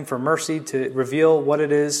begged him for mercy to reveal what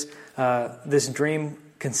it is this dream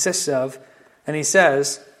consists of. And he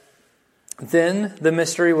says, then the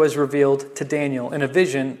mystery was revealed to Daniel in a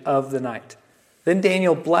vision of the night. Then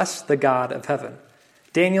Daniel blessed the God of heaven.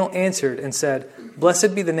 Daniel answered and said,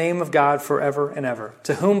 blessed be the name of God forever and ever,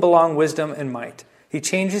 to whom belong wisdom and might. He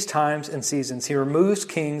changes times and seasons. He removes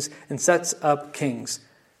kings and sets up kings.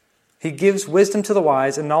 He gives wisdom to the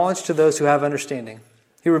wise and knowledge to those who have understanding.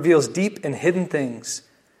 He reveals deep and hidden things.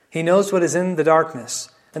 He knows what is in the darkness,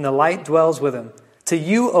 and the light dwells with him. To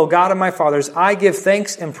you, O God of my fathers, I give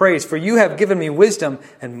thanks and praise, for you have given me wisdom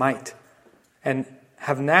and might, and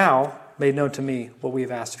have now made known to me what we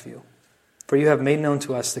have asked of you. For you have made known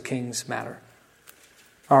to us the king's matter.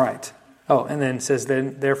 All right. Oh, and then it says,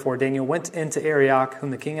 therefore Daniel went into Arioch,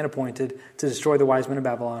 whom the king had appointed, to destroy the wise men of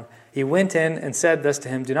Babylon. He went in and said thus to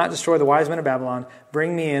him, do not destroy the wise men of Babylon.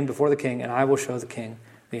 Bring me in before the king, and I will show the king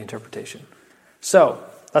the interpretation. So,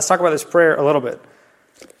 let's talk about this prayer a little bit.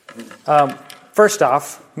 First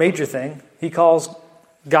off, major thing, he calls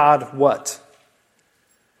God what?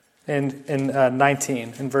 In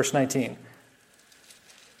verse 19.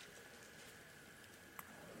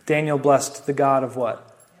 Daniel blessed the God of what?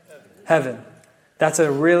 Heaven. That's a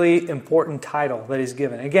really important title that he's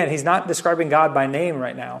given. Again, he's not describing God by name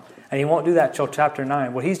right now, and he won't do that till chapter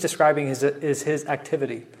 9. What he's describing is his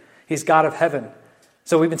activity. He's God of heaven.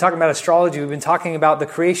 So we've been talking about astrology. We've been talking about the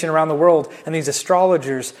creation around the world, and these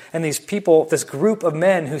astrologers and these people, this group of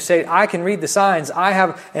men who say, I can read the signs. I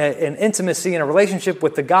have an intimacy and a relationship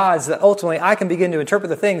with the gods that ultimately I can begin to interpret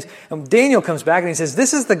the things. And Daniel comes back and he says,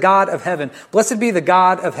 this is the God of heaven. Blessed be the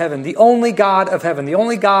God of heaven, the only God of heaven, the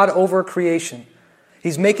only God over creation.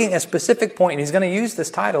 He's making a specific point, and he's going to use this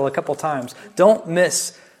title a couple times. Don't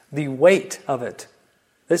miss the weight of it.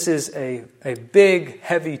 This is a big,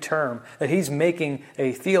 heavy term that he's making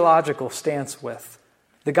a theological stance with.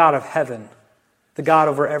 The God of heaven. The God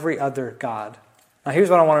over every other God. Now here's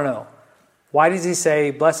what I want to know. Why does he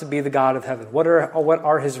say, blessed be the God of heaven? What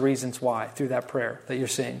are his reasons why through that prayer that you're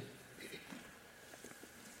seeing?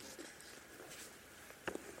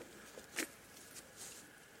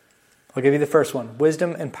 I'll give you the first one.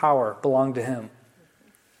 Wisdom and power belong to him.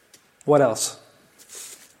 What else?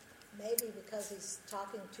 Maybe because he's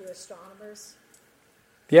talking to astronomers.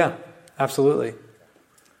 Yeah, absolutely.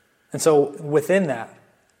 And so within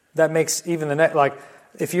that makes even the next, like,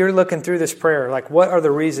 if you're looking through this prayer, like, what are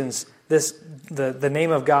the reasons the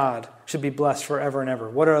name of God should be blessed forever and ever?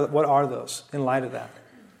 What are those in light of that?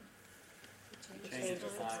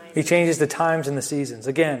 He changes the times and the seasons.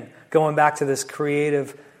 Again, going back to this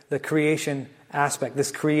the creation aspect,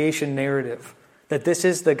 this creation narrative, that this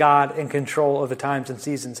is the God in control of the times and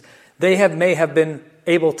seasons. They may have been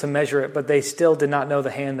able to measure it, but they still did not know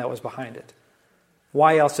the hand that was behind it.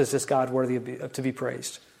 Why else is this God worthy to be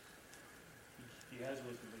praised? He has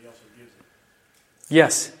wisdom, but he also gives it.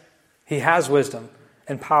 Yes, he has wisdom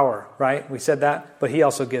and power, right? We said that, but he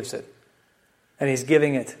also gives it. And he's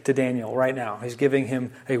giving it to Daniel right now. He's giving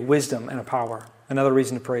him a wisdom and a power. Another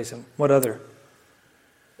reason to praise him. What other?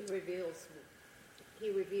 He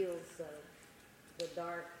reveals the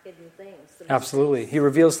dark, hidden things. Absolutely. He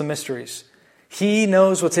reveals the mysteries. He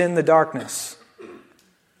knows what's in the darkness.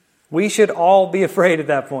 We should all be afraid at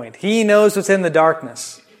that point. He knows what's in the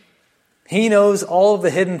darkness. He knows all of the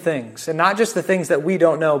hidden things. And not just the things that we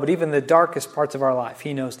don't know, but even the darkest parts of our life.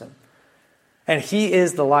 He knows them. And he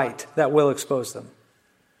is the light that will expose them.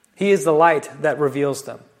 He is the light that reveals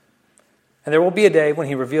them. And there will be a day when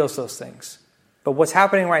he reveals those things. But what's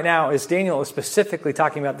happening right now is Daniel is specifically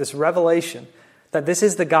talking about this revelation that this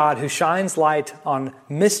is the God who shines light on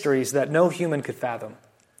mysteries that no human could fathom.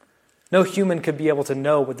 No human could be able to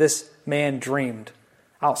know what this man dreamed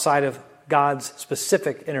outside of God's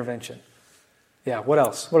specific intervention. Yeah, what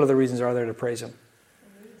else? What other reasons are there to praise him?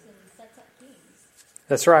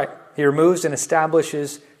 That's right. He removes and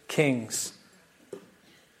establishes kings.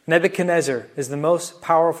 Nebuchadnezzar is the most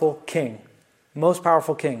powerful king.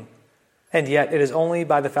 And yet it is only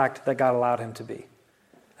by the fact that God allowed him to be.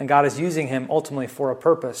 And God is using him ultimately for a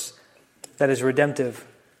purpose that is redemptive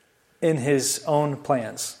in his own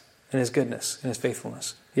plans, in his goodness, in his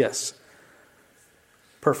faithfulness. Yes.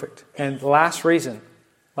 Perfect. And the last reason.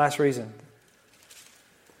 I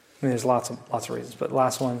mean, there's lots of reasons, but the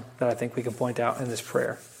last one that I think we can point out in this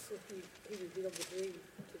prayer. He revealed the dream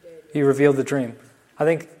today. He revealed the dream. I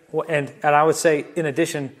think, and I would say, in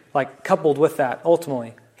addition, like coupled with that,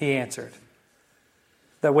 ultimately, he answered.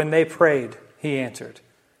 That when they prayed, he answered.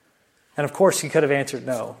 And of course, he could have answered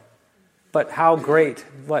no. But how great,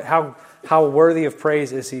 how worthy of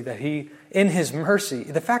praise is he that he, in his mercy,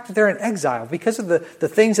 the fact that they're in exile because of the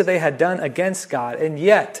things that they had done against God, and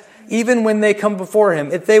yet, even when they come before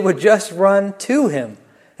him, if they would just run to him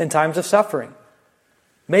in times of suffering,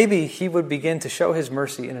 maybe he would begin to show his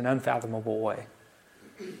mercy in an unfathomable way.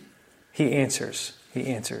 He answers.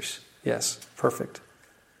 Yes, perfect.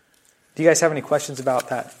 Do you guys have any questions about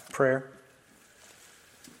that prayer?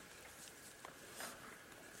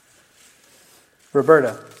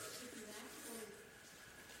 Roberta.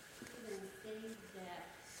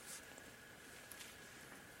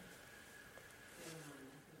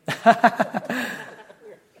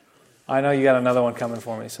 I know you got another one coming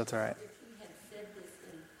for me, so it's all right. If he had said this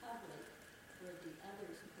in public where the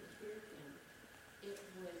others could hear him, he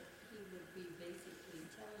would be basically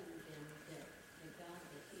telling them that the God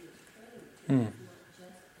that he is praying to is not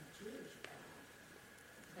just a Jewish God,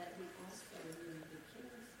 but he also knew the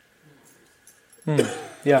king's matters.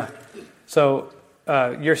 Yeah. So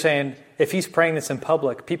you're saying if he's praying this in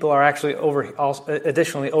public, people are actually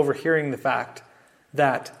additionally overhearing the fact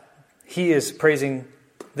that he is praising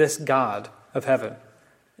this God of heaven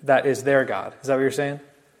that is their God. Is that what you're saying?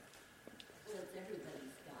 Well, it's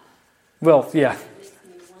everybody's God. Well, yeah. It makes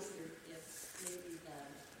me wonder if maybe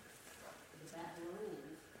the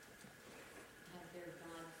Babylonians have their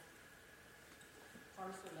gods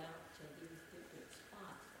parceled out to these different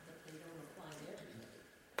spots, but they don't apply to everybody.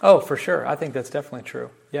 Oh, for sure. I think that's definitely true.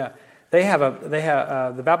 Yeah. They have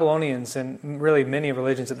the Babylonians and really many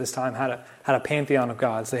religions at this time had a pantheon of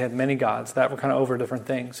gods. They had many gods that were kind of over different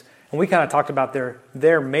things. And we kind of talked about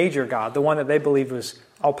their major god, the one that they believed was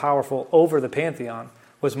all powerful over the pantheon,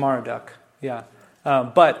 was Marduk. Yeah.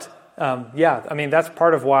 I mean, that's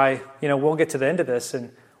part of why, we'll get to the end of this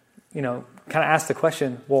and, kind of ask the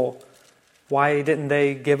question, well, why didn't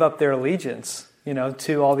they give up their allegiance,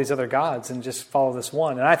 to all these other gods and just follow this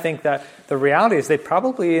one? And I think that the reality is they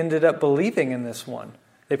probably ended up believing in this one.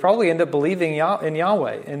 They probably ended up believing in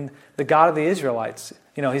Yahweh, in the God of the Israelites.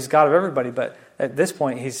 He's God of everybody, but at this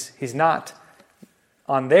point, he's not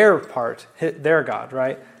on their part, their God,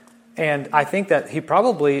 right? And I think that he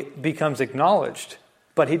probably becomes acknowledged,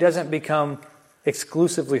 but he doesn't become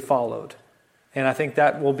exclusively followed. And I think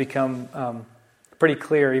that will become pretty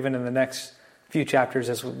clear even in the next few chapters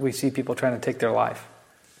as we see people trying to take their life.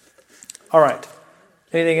 All right.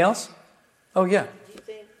 Anything else? Oh, yeah. Do you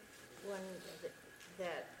think one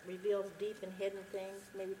that reveals deep and hidden things,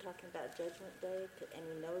 maybe talking about Judgment Day, and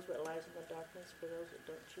he knows what lies in the darkness for those that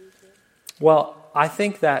don't choose him? Well, I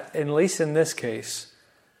think that, at least in this case,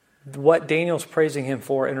 what Daniel's praising him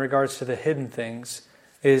for in regards to the hidden things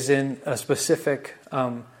is in a specific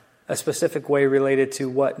way related to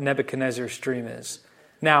what Nebuchadnezzar's dream is.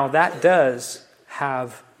 Now, that does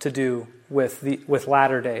have to do with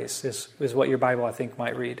latter days, is what your Bible, I think,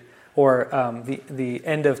 might read, or the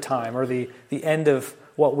end of time, or the end of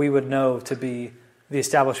what we would know to be the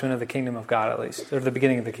establishment of the kingdom of God, at least, or the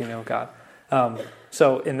beginning of the kingdom of God.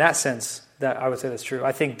 So, in that sense, that I would say that's true.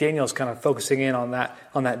 I think Daniel's kind of focusing in on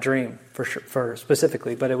that dream for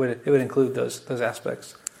specifically, but it would include those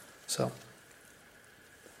aspects. So,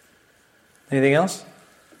 anything else?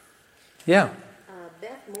 Yeah.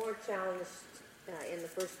 Beth Moore challenged in the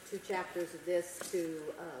first 2 chapters of this to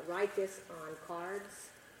write this on cards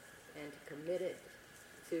and to commit it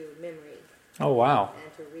to memory. Oh, wow.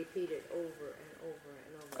 And to repeat it over and over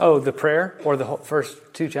and over. Oh, the prayer or the first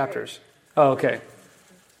 2 chapters? Oh, okay.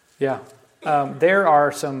 Yeah. There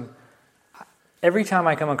are some... Every time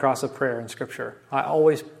I come across a prayer in Scripture, I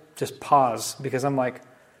always just pause because I'm like,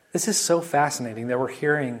 this is so fascinating that we're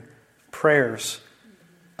hearing prayers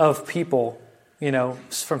of people,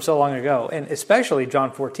 from so long ago. And especially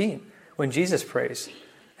John 14, when Jesus prays.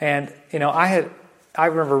 And, I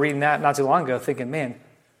remember reading that not too long ago thinking, man,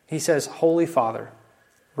 he says, Holy Father,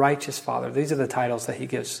 Righteous Father. These are the titles that he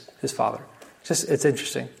gives his Father. It's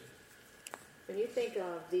interesting. When you think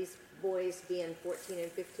of these boys being 14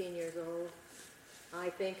 and 15 years old, I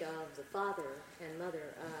think of the father and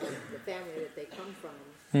mother of the family that they come from.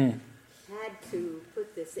 Had to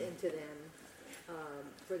put this into them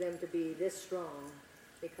for them to be this strong,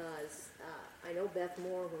 because I know Beth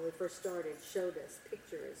Moore, when we first started, showed us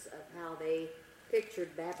pictures of how they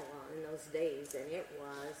pictured Babylon in those days, and it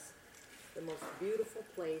was the most beautiful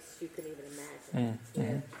place you can even imagine.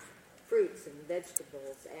 With fruits and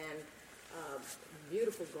vegetables and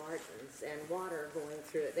beautiful gardens and water going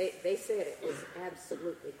through it. They said it was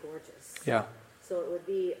absolutely gorgeous. Yeah. So it would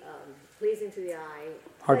be pleasing to the eye.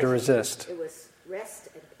 Hard to pleasure. resist. It was rest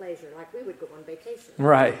and pleasure, like we would go on vacation.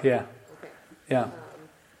 Right, yeah. Okay. Yeah.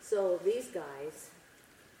 So these guys,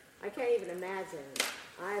 I can't even imagine.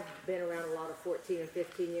 I've been around a lot of 14 and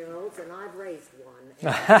 15-year-olds, and I've raised one. And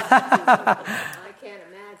I can't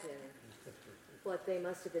imagine what they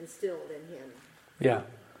must have instilled in him. Yeah.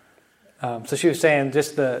 So she was saying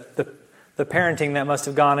just the parenting that must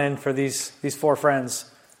have gone in for these 4 friends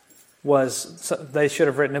was, they should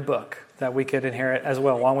have written a book that we could inherit as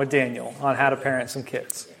well, along with Daniel, on how to parent some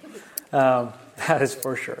kids. That is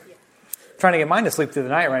for sure. Trying to get mine to sleep through the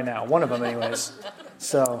night right now, one of them anyways.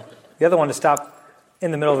 So the other one to stop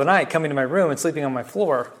in the middle of the night, coming to my room and sleeping on my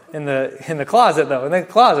floor in the closet, though. In the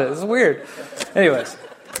closet. This is weird. Anyways,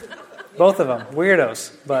 both of them,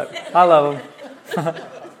 weirdos, but I love them.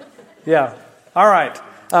 Yeah. All right.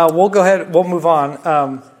 We'll go ahead. We'll move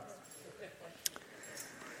on.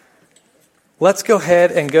 Let's go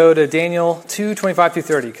ahead and go to Daniel 2:25 through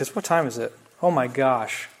 30. Because what time is it? Oh my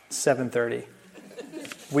gosh, 7:30.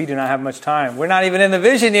 We do not have much time. We're not even in the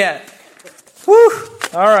vision yet. Woo!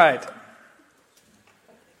 All right.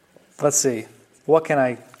 Let's see. What can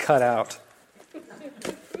I cut out?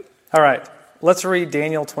 All right. Let's read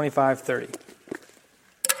Daniel 25:30.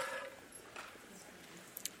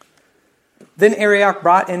 Then Arioch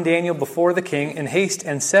brought in Daniel before the king in haste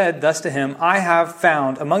and said thus to him, I have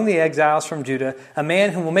found among the exiles from Judah a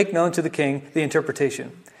man who will make known to the king the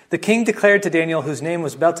interpretation. The king declared to Daniel, whose name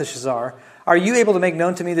was Belteshazzar, Are you able to make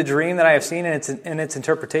known to me the dream that I have seen in its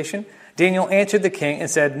interpretation? Daniel answered the king and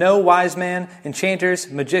said, No wise man, enchanters,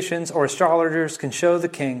 magicians, or astrologers can show the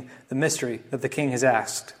king the mystery that the king has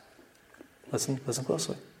asked. Listen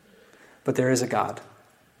closely. But there is a God.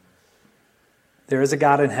 There is a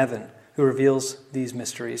God in heaven who reveals these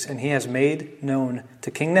mysteries, and he has made known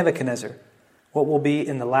to King Nebuchadnezzar what will be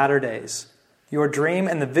in the latter days. Your dream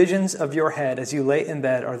and the visions of your head as you lay in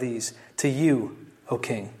bed are these. To you, O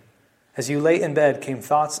king, as you lay in bed came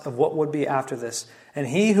thoughts of what would be after this, and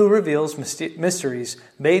he who reveals mysteries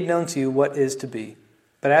made known to you what is to be.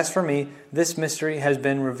 But as for me, this mystery has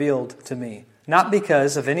been revealed to me, not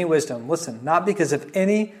because of any wisdom, not because of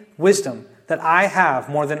any wisdom that I have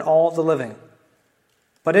more than all the living.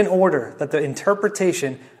 but in order that the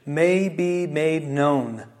interpretation may be made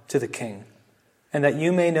known to the king, and that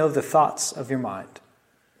you may know the thoughts of your mind.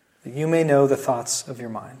 That you may know the thoughts of your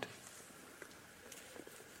mind.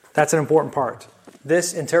 That's an important part.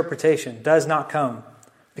 This interpretation does not come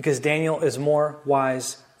because Daniel is more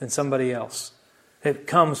wise than somebody else. It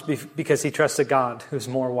comes because he trusts a God who's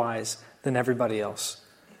more wise than everybody else.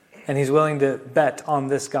 And he's willing to bet on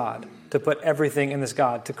this God, to put everything in this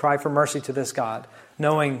God, to cry for mercy to this God,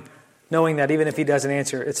 knowing that even if he doesn't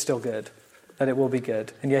answer, it's still good, that it will be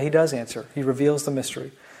good. And yet he does answer. He reveals the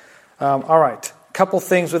mystery. All right, couple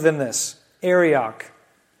things within this. Arioch.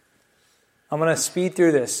 I'm going to speed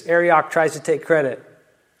through this. Arioch tries to take credit.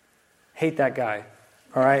 Hate that guy.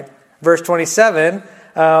 All right. Verse 27,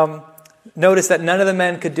 notice that none of the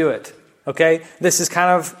men could do it. Okay? This is kind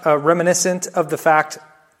of reminiscent of the fact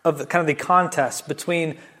of the contest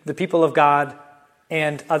between the people of God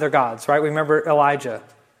and other gods, right? We remember Elijah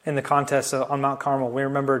in the contest on Mount Carmel. We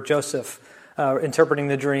remember Joseph interpreting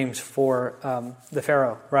the dreams for the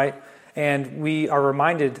Pharaoh, right? And we are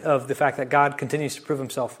reminded of the fact that God continues to prove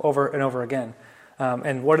himself over and over again.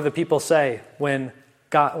 And what do the people say when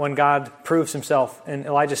God proves himself in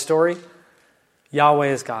Elijah's story? Yahweh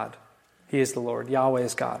is God. He is the Lord. Yahweh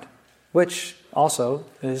is God. Which also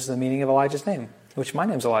is the meaning of Elijah's name, which my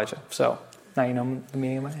name's Elijah. So now you know the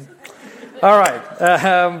meaning of my name. All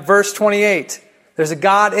right. Verse 28. There's a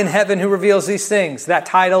God in heaven who reveals these things. That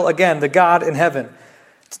title, again, the God in heaven.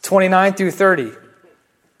 29 through 30.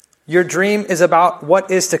 Your dream is about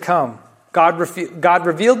what is to come. God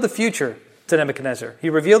revealed the future to Nebuchadnezzar. He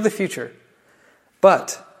revealed the future.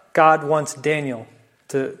 But God wants Daniel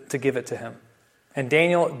to give it to him. And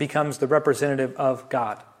Daniel becomes the representative of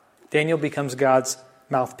God. Daniel becomes God's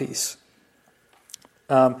mouthpiece.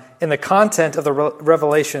 In the content of the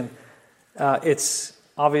revelation, it's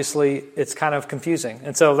kind of confusing.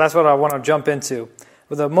 And so that's what I want to jump into.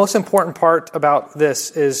 But the most important part about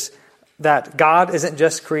this is that God isn't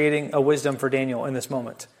just creating a wisdom for Daniel in this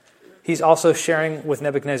moment. He's also sharing with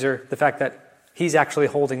Nebuchadnezzar the fact that he's actually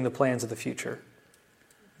holding the plans of the future.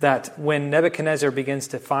 That when Nebuchadnezzar begins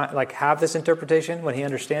to have this interpretation, when he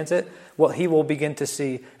understands it, what he will begin to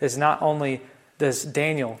see is not only does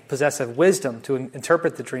Daniel possess a wisdom to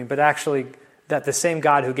interpret the dream, but actually that the same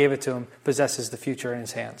God who gave it to him possesses the future in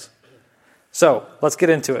his hands. So let's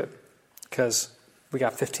get into it, because we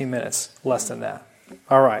got 15 minutes, less than that.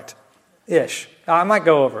 All right. Ish. I might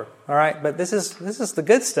go over. All right. But this is the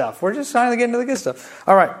good stuff. We're just trying to get into the good stuff.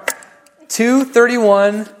 All right.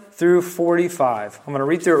 2:31 through 45. I'm going to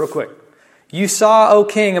read through it real quick. You saw, O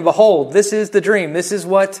king, and behold, this is the dream. This is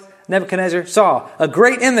what Nebuchadnezzar saw. A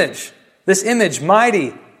great image. This image,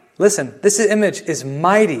 mighty. Listen, this image is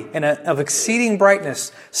mighty and of exceeding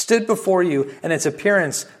brightness, stood before you, and its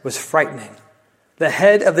appearance was frightening. The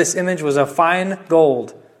head of this image was of fine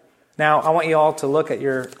gold. Now, I want you all to look at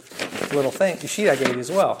your little sheet I gave you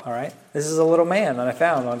as well, all right? This is a little man that I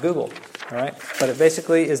found on Google, all right? But it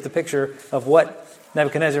basically is the picture of what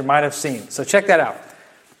Nebuchadnezzar might have seen. So check that out.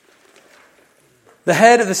 The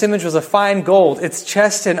head of this image was of fine gold, its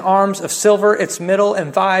chest and arms of silver, its middle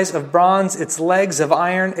and thighs of bronze, its legs of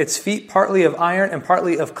iron, its feet partly of iron and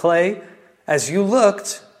partly of clay. As you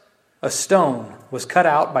looked, a stone was cut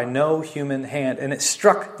out by no human hand, and it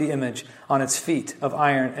struck the image on its feet of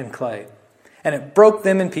iron and clay, and it broke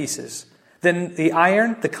them in pieces. Then the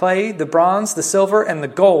iron, the clay, the bronze, the silver, and the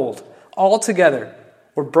gold, all together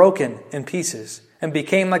were broken in pieces, and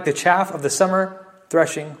became like the chaff of the summer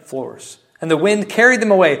threshing floors. And the wind carried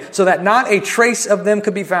them away, so that not a trace of them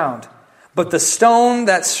could be found. But the stone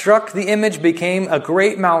that struck the image became a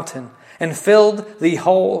great mountain, and filled the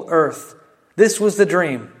whole earth. This was the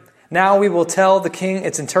dream. Now we will tell the king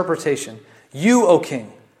its interpretation. You, O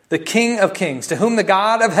king, the King of kings, to whom the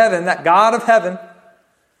God of heaven, the God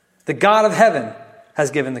of heaven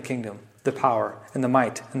has given the kingdom, the power, and the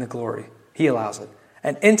might, and the glory. He allows it.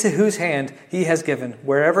 And into whose hand he has given,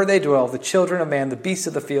 wherever they dwell, the children of man, the beasts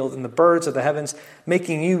of the field, and the birds of the heavens,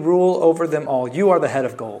 making you rule over them all. You are the head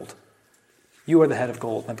of gold. You are the head of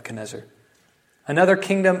gold, Nebuchadnezzar. Another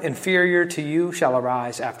kingdom inferior to you shall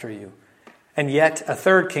arise after you. And yet a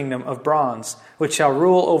third kingdom of bronze, which shall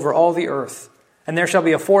rule over all the earth. And there shall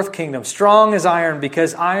be a fourth kingdom, strong as iron,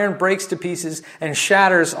 because iron breaks to pieces and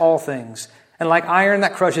shatters all things. And like iron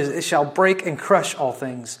that crushes, it shall break and crush all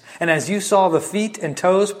things. And as you saw the feet and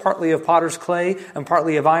toes, partly of potter's clay and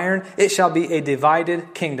partly of iron, it shall be a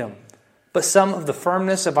divided kingdom. But some of the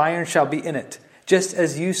firmness of iron shall be in it, just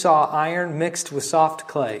as you saw iron mixed with soft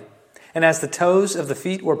clay. And as the toes of the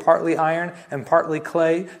feet were partly iron and partly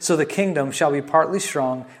clay, so the kingdom shall be partly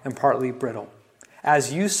strong and partly brittle.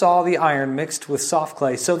 As you saw the iron mixed with soft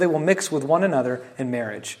clay, so they will mix with one another in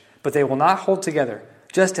marriage. But they will not hold together,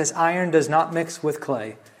 just as iron does not mix with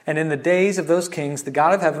clay. And in the days of those kings, the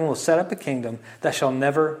God of heaven will set up a kingdom that shall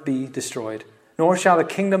never be destroyed. Nor shall the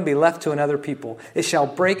kingdom be left to another people. It shall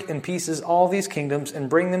break in pieces all these kingdoms and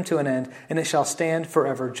bring them to an end, and it shall stand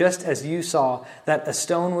forever, just as you saw that a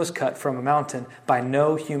stone was cut from a mountain by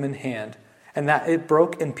no human hand, and that it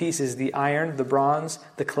broke in pieces the iron, the bronze,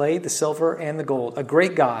 the clay, the silver, and the gold. A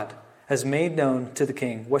great God has made known to the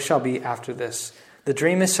king what shall be after this. The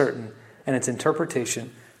dream is certain, and its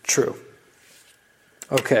interpretation true.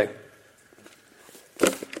 Okay.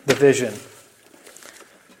 The vision.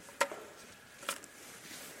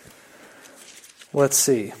 Let's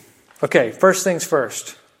see. Okay, first things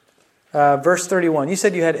first. Verse 31. You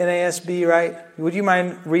said you had NASB, right? Would you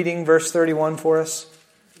mind reading verse 31 for us?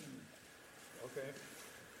 Okay.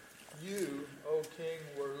 You, O king,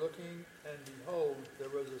 were looking, and behold, there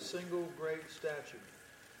was a single great statue.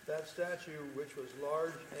 That statue, which was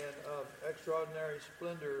large and of extraordinary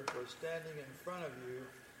splendor, was standing in front of you,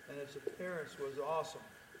 and its appearance was awesome.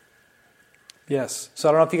 Yes. So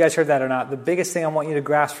I don't know if you guys heard that or not. The biggest thing I want you to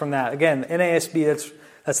grasp from that, again, NASB,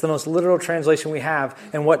 that's the most literal translation we have.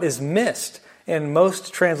 And what is missed in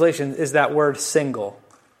most translations is that word single.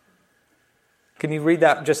 Can you read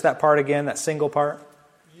that, just that part again, that single part?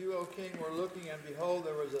 You, O king, were looking, and behold,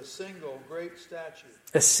 there was a single great statue.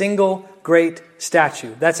 A single great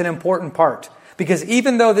statue. That's an important part. Because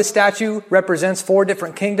even though this statue represents 4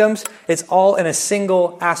 different kingdoms, it's all in a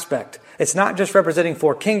single aspect. It's not just representing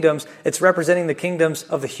 4 kingdoms, it's representing the kingdoms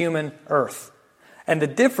of the human earth. And the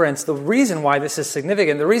difference, the reason why this is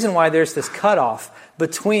significant, the reason why there's this cutoff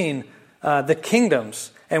between the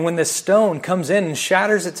kingdoms, and when this stone comes in and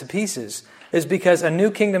shatters it to pieces, is because a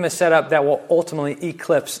new kingdom is set up that will ultimately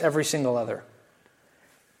eclipse every single other.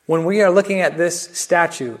 When we are looking at this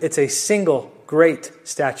statue, it's a single great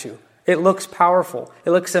statue. It looks powerful.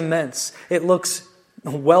 It looks immense. It looks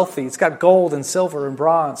wealthy. It's got gold and silver and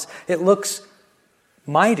bronze. It looks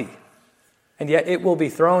mighty. And yet it will be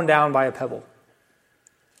thrown down by a pebble.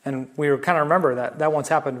 And we kind of remember that once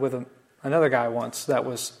happened with another guy once that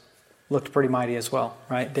looked pretty mighty as well,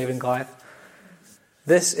 right? David and Goliath.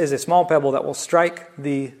 This is a small pebble that will strike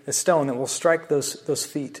a stone that will strike those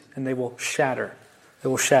feet, and they will shatter. It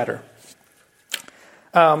will shatter.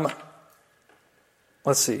 Let's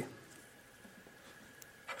see.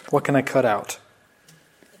 What can I cut out?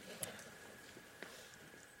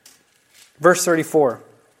 Verse 34.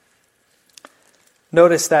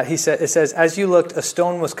 Notice that it says, as you looked, a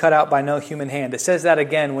stone was cut out by no human hand. It says that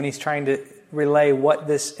again when he's trying to relay what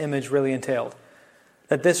this image really entailed.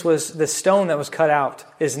 That this stone that was cut out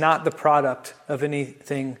is not the product of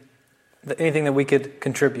anything that we could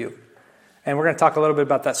contribute. And we're going to talk a little bit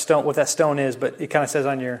about that stone, what that stone is, but it kind of says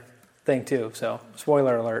on your thing too. So,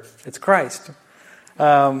 spoiler alert, it's Christ.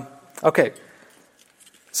 Okay,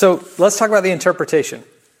 so let's talk about the interpretation.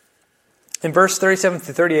 In verse 37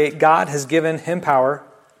 through 38, God has given him power.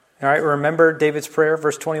 All right, remember David's prayer,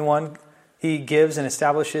 verse 21. He gives and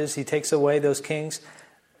establishes, he takes away those kings.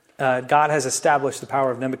 God has established the power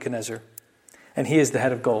of Nebuchadnezzar, and he is the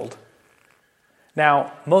head of gold.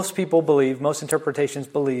 Now, most interpretations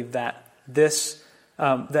believe that it's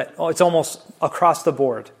almost across the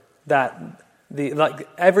board, that like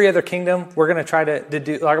every other kingdom, we're going to try to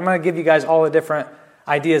deduce. Like I'm going to give you guys all the different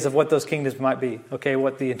ideas of what those kingdoms might be. Okay,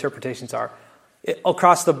 what the interpretations are.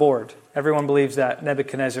 Across the board, everyone believes that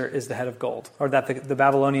Nebuchadnezzar is the head of gold, or that the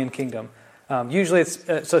Babylonian kingdom. Usually, it's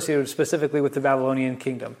associated specifically with the Babylonian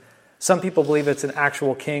kingdom. Some people believe it's an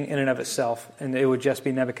actual king in and of itself, and it would just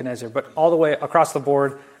be Nebuchadnezzar. But all the way across the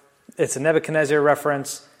board, it's a Nebuchadnezzar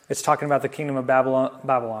reference. It's talking about the kingdom of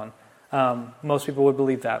Babylon. Most people would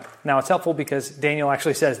believe that. Now, it's helpful because Daniel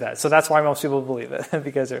actually says that. So that's why most people believe it,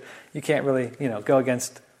 because you can't really go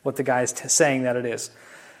against what the guy is saying that it is.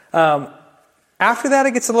 After that,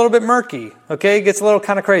 it gets a little bit murky. Okay, it gets a little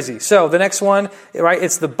kind of crazy. So the next one, right?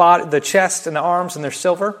 It's the body, the chest and the arms, and they're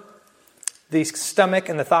silver. The stomach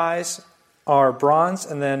and the thighs are bronze,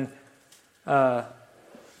 and then the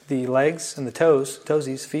legs and the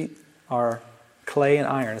toesies, feet, are clay and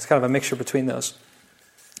iron. It's kind of a mixture between those.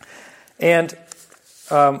 And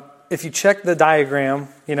if you check the diagram,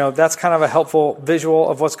 that's kind of a helpful visual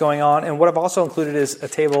of what's going on. And what I've also included is a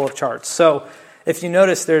table of charts. So if you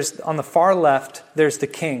notice, there's on the far left, there's the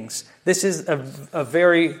kings. This is a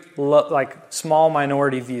very small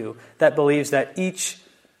minority view that believes that each,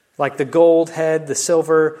 like the gold head, the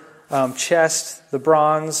silver chest, the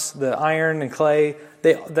bronze, the iron and clay,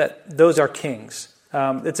 those are kings.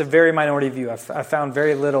 It's a very minority view. I've found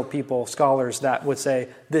very little people, scholars, that would say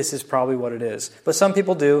this is probably what it is. But some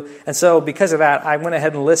people do. And so because of that, I went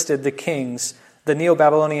ahead and listed the kings, the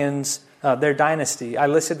Neo-Babylonians, their dynasty. I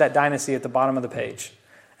listed that dynasty at the bottom of the page.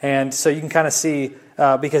 And so you can kind of see,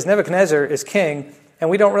 because Nebuchadnezzar is king, and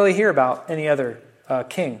we don't really hear about any other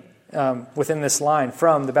king within this line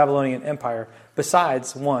from the Babylonian Empire,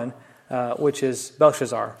 besides one, which is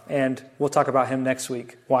Belshazzar. And we'll talk about him next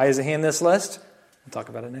week. Why isn't he in this list? We'll talk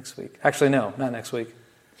about it next week. Actually, no, not next week.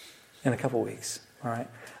 In a couple weeks. All right.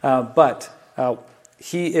 But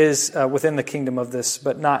he is within the kingdom of this,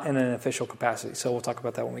 but not in an official capacity. So we'll talk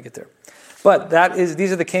about that when we get there. But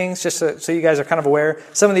these are the kings, just so you guys are kind of aware.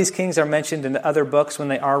 Some of these kings are mentioned in other books when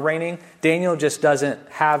they are reigning. Daniel just doesn't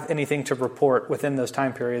have anything to report within those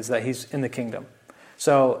time periods that he's in the kingdom.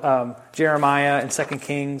 So Jeremiah and 2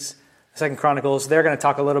 Kings, 2 Chronicles, they're going to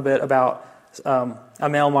talk a little bit about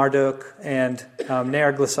Amel Marduk and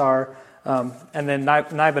Nergal-Shazzar, and then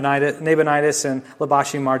Nabonidus and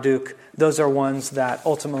Labashi Marduk. Those are ones that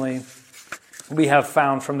ultimately we have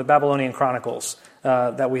found from the Babylonian Chronicles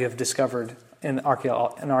that we have discovered in our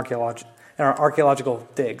archaeological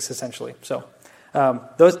digs, essentially. So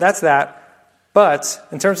that's that. But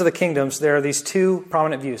in terms of the kingdoms, there are these two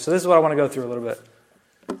prominent views. So this is what I want to go through a little bit.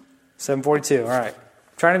 742. All right.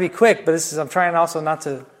 I'm trying to be quick, but I'm trying also not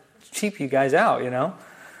to cheap you guys out, you know.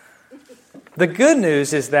 The good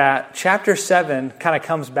news is that chapter 7 kind of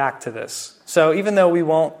comes back to this. So even though we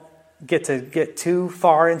won't get too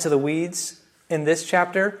far into the weeds in this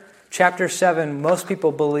chapter 7, most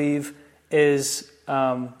people believe is,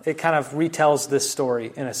 it kind of retells this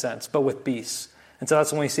story in a sense, but with beasts. And so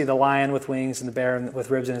that's when we see the lion with wings and the bear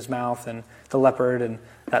with ribs in his mouth and the leopard and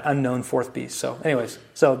that unknown fourth beast. So anyways,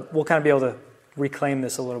 so we'll kind of be able to reclaim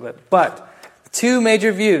this a little bit. But two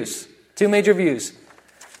major views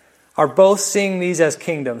are both seeing these as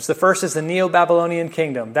kingdoms. The first is the Neo-Babylonian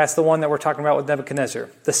kingdom. That's the one that we're talking about with Nebuchadnezzar.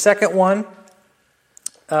 The second one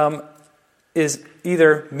is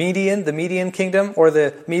either the Median kingdom, or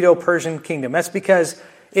the Medo-Persian kingdom. That's because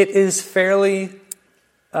it is fairly,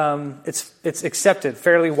 it's accepted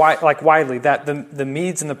fairly widely that the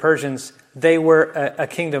Medes and the Persians, they were a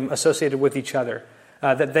kingdom associated with each other.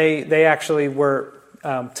 That they actually were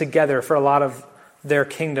together for a lot of their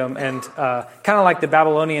kingdom, and kind of like the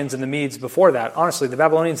Babylonians and the Medes before that. Honestly, the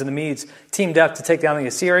Babylonians and the Medes teamed up to take down the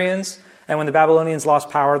Assyrians, and when the Babylonians lost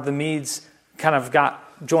power, the Medes kind of got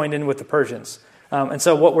joined in with the Persians. And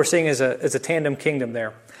so what we're seeing is a tandem kingdom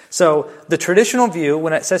there. So the traditional view,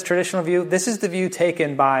 when it says traditional view, this is the view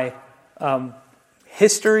taken by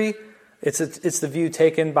history. It's the view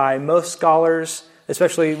taken by most scholars,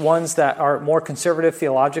 especially ones that are more conservative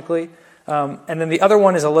theologically. And then the other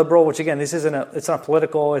one is a liberal, which again, it's not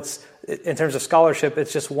political. It's in terms of scholarship,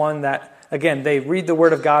 it's just one that, again, they read the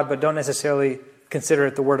Word of God, but don't necessarily consider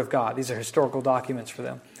it the Word of God. These are historical documents for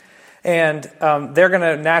them. And they're going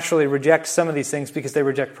to naturally reject some of these things because they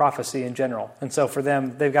reject prophecy in general. And so for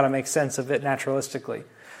them, they've got to make sense of it naturalistically.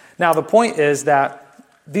 Now, the point is that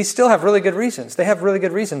these still have really good reasons. They have really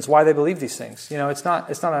good reasons why they believe these things. You know, it's not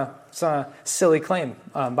a silly claim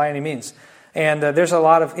by any means. And there's a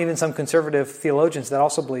lot of, even some conservative theologians that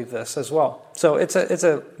also believe this as well. So it's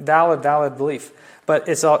a valid belief. But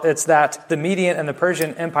it's that the Median and the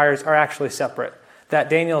Persian empires are actually separate. That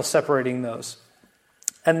Daniel is separating those.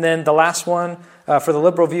 And then the last one for the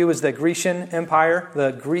liberal view is the Grecian Empire,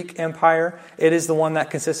 the Greek Empire. It is the one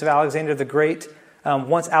that consists of Alexander the Great.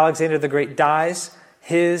 Once Alexander the Great dies,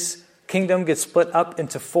 his kingdom gets split up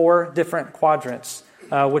into 4 different quadrants,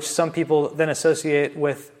 which some people then associate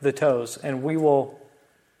with the toes. And we will,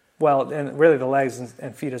 and really the legs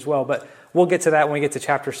and feet as well. But we'll get to that when we get to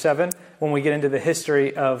chapter 7, when we get into the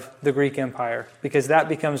history of the Greek Empire, because that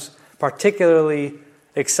becomes particularly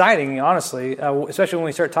exciting, honestly, especially when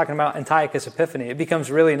we start talking about Antiochus Epiphanes. It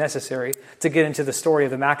becomes really necessary to get into the story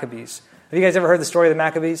of the Maccabees. Have you guys ever heard the story of the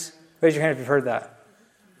Maccabees? Raise your hand if you've heard that.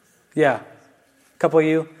 Yeah. A couple of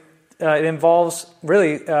you. It involves,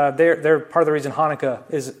 really, they're part of the reason Hanukkah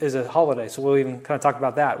is a holiday. So we'll even kind of talk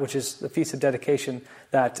about that, which is the Feast of Dedication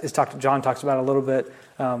that John talks about a little bit.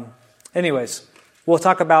 Anyways, we'll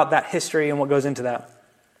talk about that history and what goes into that.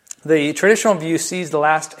 The traditional view sees the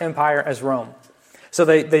last empire as Rome. So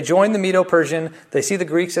they join the Medo-Persian, they see the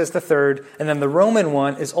Greeks as the third, and then the Roman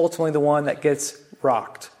one is ultimately the one that gets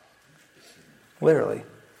rocked. Literally.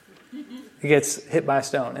 He gets hit by a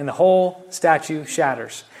stone, and the whole statue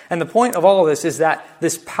shatters. And the point of all of this is that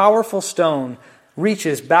this powerful stone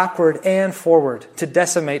reaches backward and forward to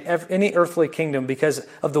decimate any earthly kingdom because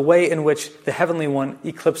of the way in which the heavenly one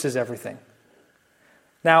eclipses everything.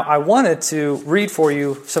 Now, I wanted to read for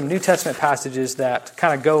you some New Testament passages that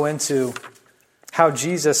kind of go into how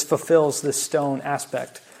Jesus fulfills this stone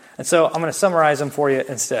aspect. And so I'm going to summarize them for you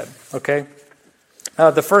instead, okay?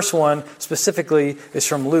 The first one specifically is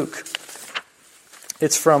from Luke.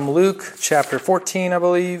 It's from Luke chapter 14, I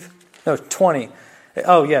believe. No, 20.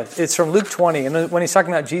 Oh, yeah, it's from Luke 20. And when he's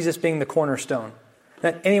talking about Jesus being the cornerstone.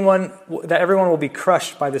 That everyone will be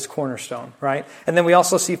crushed by this cornerstone, right? And then we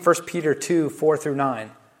also see 1 Peter 2, 4 through 9.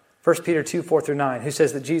 1 Peter 2, 4 through 9, who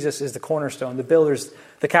says that Jesus is the cornerstone.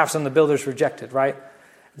 The capstone the builders rejected, right?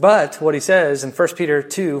 But what he says in 1 Peter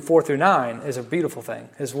 2, 4 through 9 is a beautiful thing,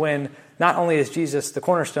 is when not only is Jesus the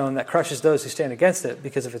cornerstone that crushes those who stand against it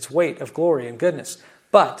because of its weight of glory and goodness,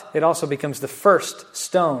 but it also becomes the first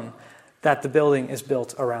stone that the building is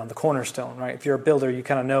built around, the cornerstone, right? If you're a builder, you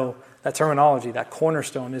kind of know that terminology. That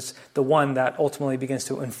cornerstone is the one that ultimately begins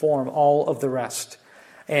to inform all of the rest.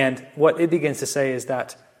 And what it begins to say is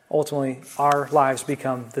that ultimately our lives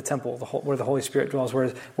become the temple, where the Holy Spirit dwells,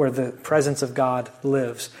 where the presence of God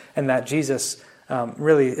lives, and that Jesus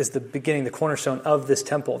really is the beginning, the cornerstone of this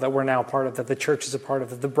temple that we're now a part of, that the church is a part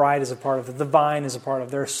of, that the bride is a part of, that the vine is a part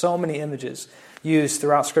of. There are so many images used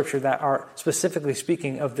throughout Scripture that are specifically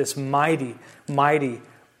speaking of this mighty, mighty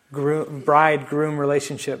bride-groom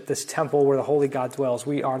relationship, this temple where the holy God dwells.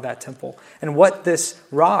 We are that temple. And what this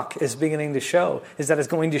rock is beginning to show is that it's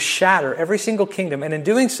going to shatter every single kingdom, and in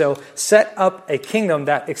doing so, set up a kingdom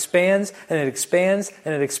that expands, and it expands,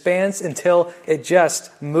 and it expands until it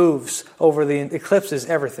just moves over eclipses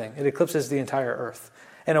everything. It eclipses the entire earth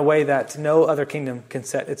in a way that no other kingdom can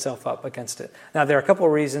set itself up against it. Now, there are a couple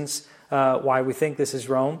of reasons why we think this is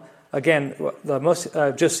Rome. Again,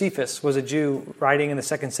 Josephus was a Jew writing in the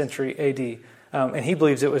 2nd century A.D., and he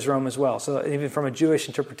believes it was Rome as well. So even from a Jewish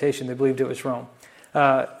interpretation, they believed it was Rome.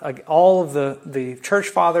 All of the church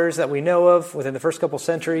fathers that we know of within the first couple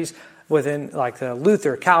centuries, within like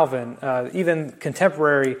Luther, Calvin, even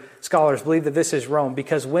contemporary scholars believe that this is Rome,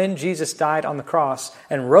 because when Jesus died on the cross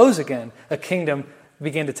and rose again, a kingdom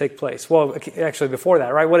began to take place. Well, actually before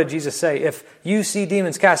that, right? What did Jesus say? If you see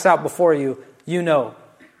demons cast out before you, you know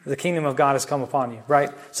the kingdom of God has come upon you, right?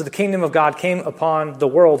 So the kingdom of God came upon the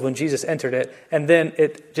world when Jesus entered it, and then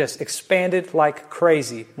it just expanded like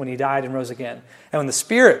crazy when he died and rose again. And when the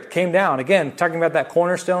Spirit came down, again, talking about that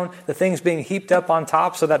cornerstone, the things being heaped up on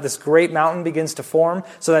top so that this great mountain begins to form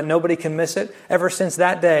so that nobody can miss it. Ever since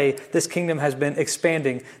that day, this kingdom has been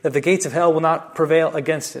expanding, that the gates of hell will not prevail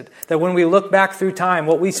against it. That when we look back through time,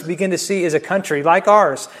 what we begin to see is a country like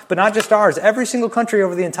ours, but not just ours, every single country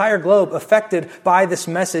over the entire globe affected by this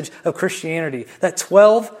message of Christianity. That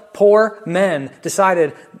 12 poor men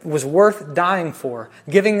decided was worth dying for,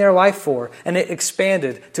 giving their life for, and it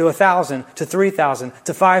expanded to 1,000, to 3,000,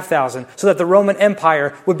 to 5,000, so that the Roman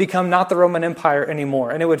Empire would become not the Roman Empire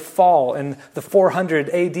anymore, and it would fall in the 400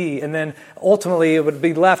 AD, and then ultimately it would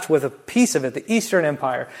be left with a piece of it, the Eastern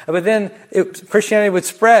Empire. But then Christianity would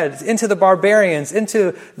spread into the barbarians,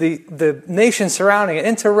 into the nations surrounding it,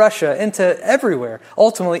 into Russia, into everywhere,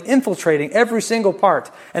 ultimately infiltrating every single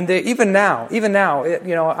part. And even now,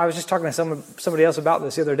 I was just talking to somebody else about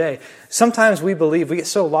this the other day. Sometimes we get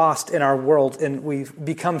so lost in our world, and we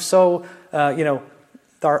become so,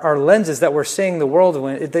 our lenses that we're seeing the world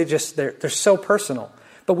in, they're so personal.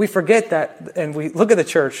 But we forget that, and we look at the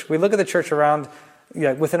church around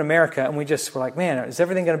within America, and we're like, man, is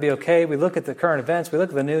everything going to be okay? We look at the current events, we look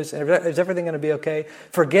at the news, and is everything going to be okay?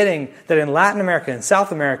 Forgetting that in Latin America, in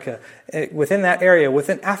South America, within that area,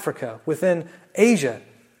 within Africa, within Asia,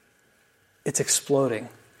 it's exploding.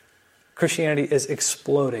 Christianity is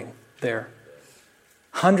exploding there.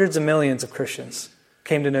 Hundreds of millions of Christians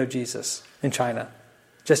came to know Jesus in China,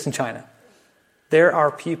 just in China. There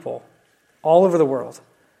are people all over the world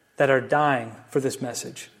that are dying for this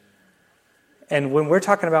message. And when we're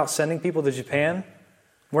talking about sending people to Japan,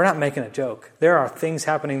 we're not making a joke. There are things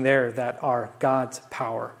happening there that are God's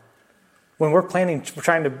power. When we're trying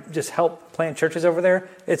to just help plant churches over there,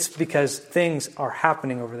 it's because things are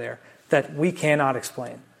happening over there that we cannot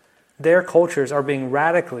explain. Their cultures are being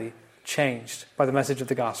radically changed by the message of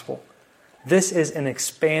the gospel. This is an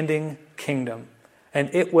expanding kingdom, and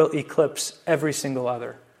it will eclipse every single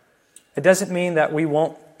other. It doesn't mean that we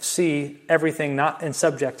won't see everything not in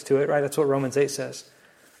subject to it, right? That's what Romans 8 says.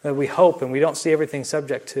 That we hope and we don't see everything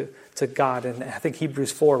subject to God. And I think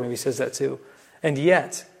Hebrews 4 maybe says that too. And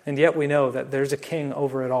yet we know that there's a king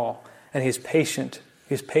over it all. And he's patient.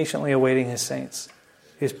 He's patiently awaiting his saints.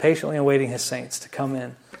 He's patiently awaiting his saints to come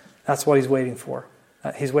in. That's what he's waiting for.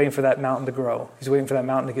 He's waiting for that mountain to grow. He's waiting for that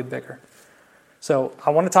mountain to get bigger. So I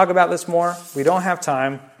want to talk about this more. We don't have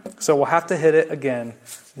time, so we'll have to hit it again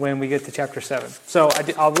when we get to chapter 7. So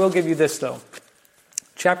I will give you this, though.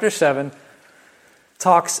 Chapter 7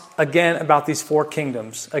 talks again about these 4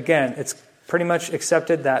 kingdoms. Again, it's pretty much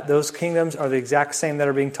accepted that those kingdoms are the exact same that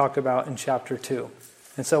are being talked about in chapter 2.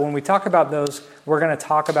 And so when we talk about those, we're going to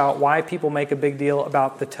talk about why people make a big deal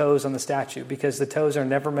about the toes on the statue, because the toes are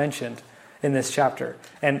never mentioned in this chapter.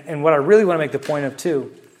 And what I really want to make the point of,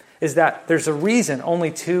 too, is that there's a reason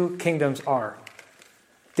only 2 kingdoms are.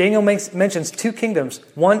 Daniel mentions 2 kingdoms.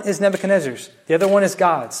 One is Nebuchadnezzar's. The other one is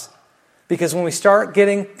God's. Because when we start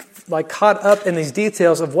getting caught up in these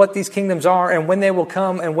details of what these kingdoms are and when they will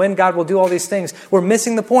come and when God will do all these things, we're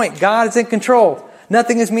missing the point. God is in control.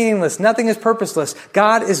 Nothing is meaningless. Nothing is purposeless.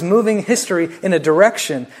 God is moving history in a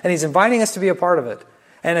direction, and He's inviting us to be a part of it.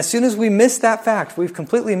 And as soon as we miss that fact, we've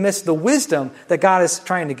completely missed the wisdom that God is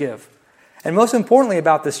trying to give. And most importantly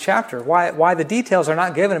about this chapter, why the details are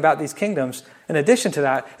not given about these kingdoms, in addition to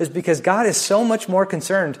that, is because God is so much more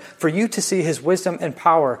concerned for you to see His wisdom and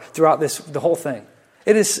power throughout the whole thing.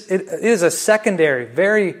 It is a secondary,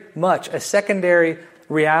 very much a secondary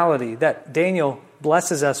reality that Daniel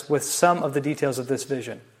blesses us with some of the details of this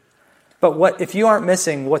vision. But if you aren't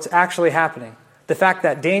missing what's actually happening, the fact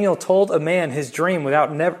that Daniel told a man his dream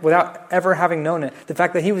without ever having known it, the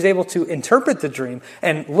fact that he was able to interpret the dream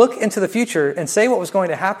and look into the future and say what was going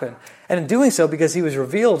to happen, and in doing so, because he was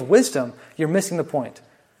revealed wisdom, you're missing the point.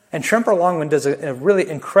 And Tremper Longman does a really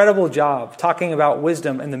incredible job talking about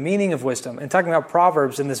wisdom and the meaning of wisdom and talking about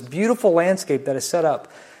Proverbs and this beautiful landscape that is set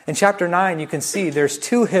up. In chapter 9, you can see there's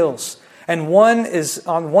 2 hills. And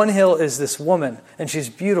on one hill is this woman, and she's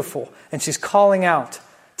beautiful, and she's calling out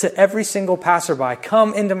to every single passerby,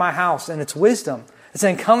 come into my house, and it's wisdom. It's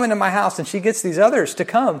saying, come into my house, and she gets these others to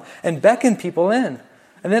come and beckon people in.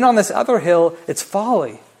 And then on this other hill, it's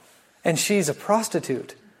folly, and she's a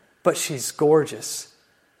prostitute, but she's gorgeous.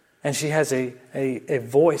 And she has a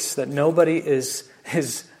voice that nobody is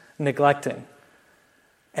neglecting.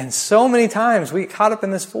 And so many times we get caught up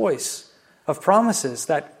in this voice of promises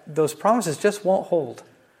that those promises just won't hold.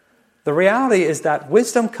 The reality is that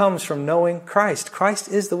wisdom comes from knowing Christ. Christ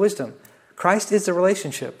is the wisdom. Christ is the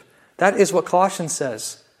relationship. That is what Colossians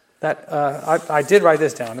says. That I did write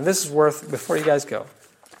this down, and this is worth, before you guys go.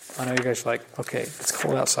 I know you guys are like, okay, it's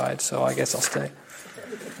cold outside, so I guess I'll stay.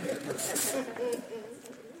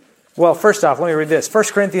 Well, first off, let me read this. 1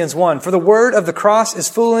 Corinthians 1. For the word of the cross is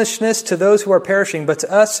foolishness to those who are perishing, but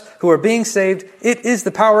to us who are being saved, it is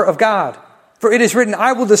the power of God. For it is written,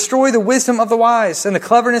 I will destroy the wisdom of the wise, and the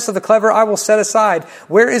cleverness of the clever I will set aside.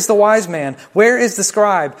 Where is the wise man? Where is the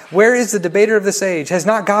scribe? Where is the debater of this age? Has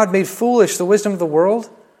not God made foolish the wisdom of the world?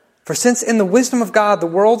 For since in the wisdom of God, the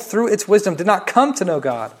world through its wisdom did not come to know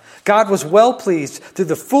God, God was well pleased through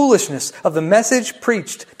the foolishness of the message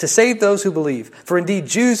preached to save those who believe. For indeed,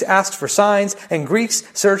 Jews asked for signs, and Greeks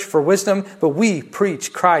searched for wisdom, but we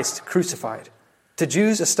preach Christ crucified. To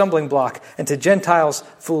Jews a stumbling block, and to Gentiles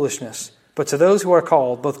foolishness. But to those who are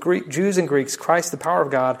called, both Jews and Greeks, Christ the power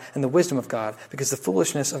of God and the wisdom of God, because the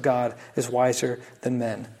foolishness of God is wiser than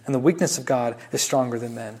men, and the weakness of God is stronger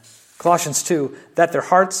than men. Colossians 2, that their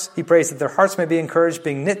hearts, he prays, that their hearts may be encouraged,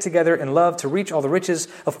 being knit together in love, to reach all the riches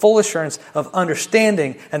of full assurance of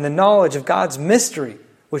understanding and the knowledge of God's mystery,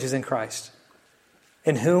 which is in Christ,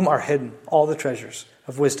 in whom are hidden all the treasures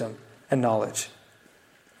of wisdom and knowledge.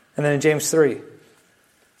 And then in James 3,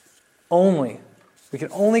 we can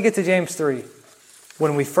only get to James 3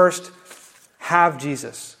 when we first have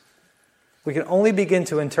Jesus. We can only begin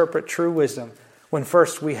to interpret true wisdom when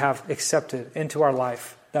first we have accepted into our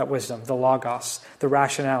life that wisdom, the logos, the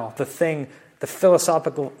rationale, the thing, the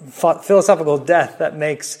philosophical death that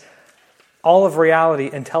makes all of reality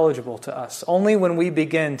intelligible to us. Only when we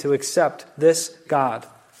begin to accept this God.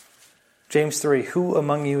 James 3, who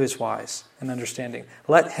among you is wise and understanding?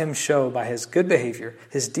 Let him show by his good behavior,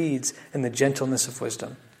 his deeds, and the gentleness of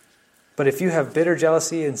wisdom. But if you have bitter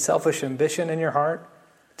jealousy and selfish ambition in your heart,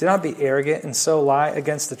 do not be arrogant and so lie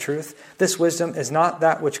against the truth. This wisdom is not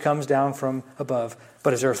that which comes down from above,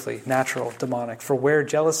 but is earthly, natural, demonic. For where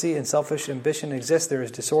jealousy and selfish ambition exist, there is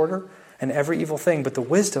disorder and every evil thing. But the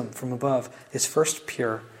wisdom from above is first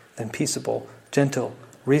pure, then peaceable, gentle,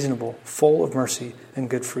 reasonable, full of mercy and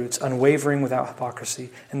good fruits, unwavering without hypocrisy.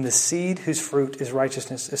 And the seed whose fruit is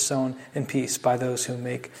righteousness is sown in peace by those who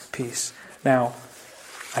make peace. Now,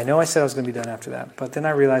 I know I said I was going to be done after that, but then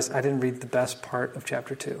I realized I didn't read the best part of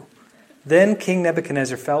chapter 2. Then King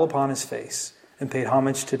Nebuchadnezzar fell upon his face and paid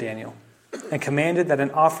homage to Daniel. and commanded that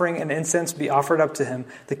an offering and incense be offered up to him.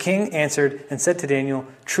 The king answered and said to Daniel,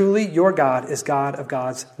 "Truly your God is God of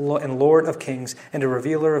gods and Lord of kings and a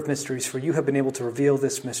revealer of mysteries, for you have been able to reveal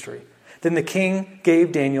this mystery." Then the king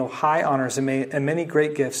gave Daniel high honors and many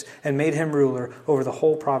great gifts, and made him ruler over the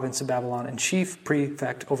whole province of Babylon and chief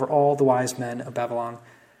prefect over all the wise men of Babylon.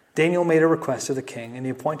 Daniel made a request to the king, and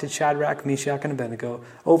he appointed Shadrach, Meshach, and Abednego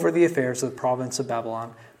over the affairs of the province of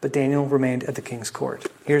Babylon. But Daniel remained at the king's court.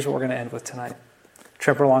 Here's what we're going to end with tonight.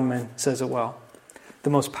 Trevor Longman says it well. The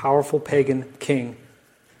most powerful pagan king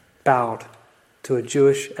bowed to a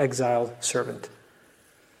Jewish exiled servant.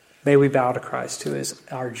 May we bow to Christ, who is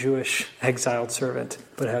our Jewish exiled servant,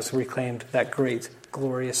 but has reclaimed that great,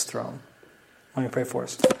 glorious throne. Let me pray for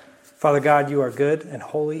us. Father God, you are good and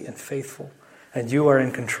holy and faithful, and you are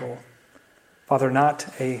in control. Father, not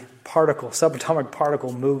a particle, subatomic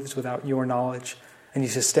particle, moves without your knowledge, and you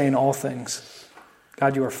sustain all things.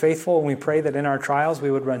 God, you are faithful, and we pray that in our trials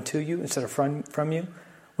we would run to you instead of from you.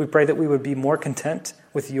 We pray that we would be more content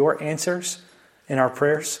with your answers in our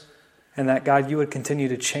prayers, and that, God, you would continue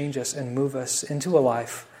to change us and move us into a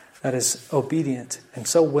life that is obedient and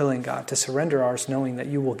so willing, God, to surrender ours, knowing that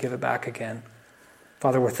you will give it back again.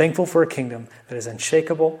 Father, we're thankful for a kingdom that is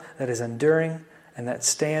unshakable, that is enduring, and that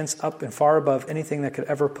stands up and far above anything that could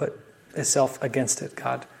ever put itself against it,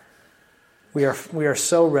 God. We are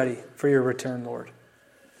so ready for your return, Lord.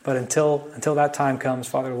 But until that time comes,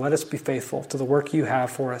 Father, let us be faithful to the work you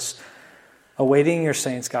have for us, awaiting your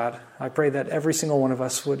saints, God. I pray that every single one of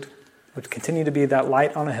us would continue to be that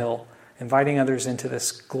light on a hill, inviting others into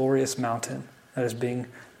this glorious mountain that is being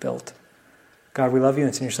built. God, we love you, and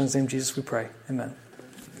it's in your Son's name, Jesus, we pray. Amen.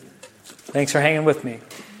 Thanks for hanging with me.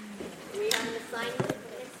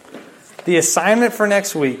 The assignment for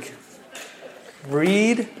next week.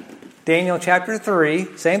 Read Daniel chapter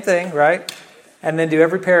 3, same thing, right? And then do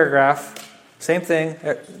every paragraph, same thing.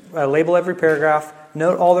 Label every paragraph,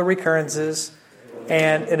 note all the recurrences,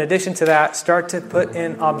 and in addition to that, start to put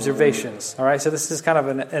in observations. All right, so this is kind of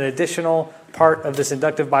an additional part of this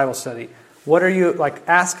inductive Bible study. What are you,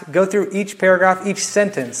 go through each paragraph, each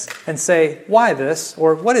sentence, and say, why this,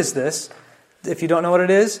 or what is this? If you don't know what it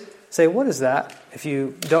is, say, what is that? If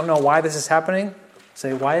you don't know why this is happening,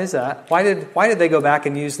 say, why is that? Why did they go back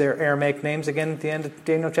and use their Aramaic names again at the end of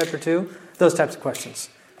Daniel chapter 2? Those types of questions.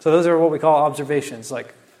 So those are what we call observations.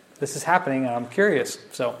 Like, this is happening, and I'm curious.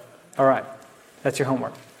 So, all right. That's your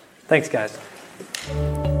homework. Thanks, guys.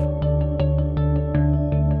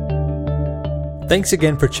 Thanks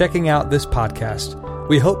again for checking out this podcast.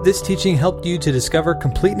 We hope this teaching helped you to discover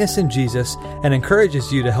completeness in Jesus and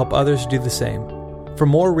encourages you to help others do the same. For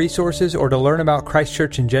more resources or to learn about Christ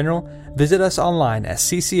Church in general, visit us online at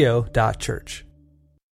cco.church.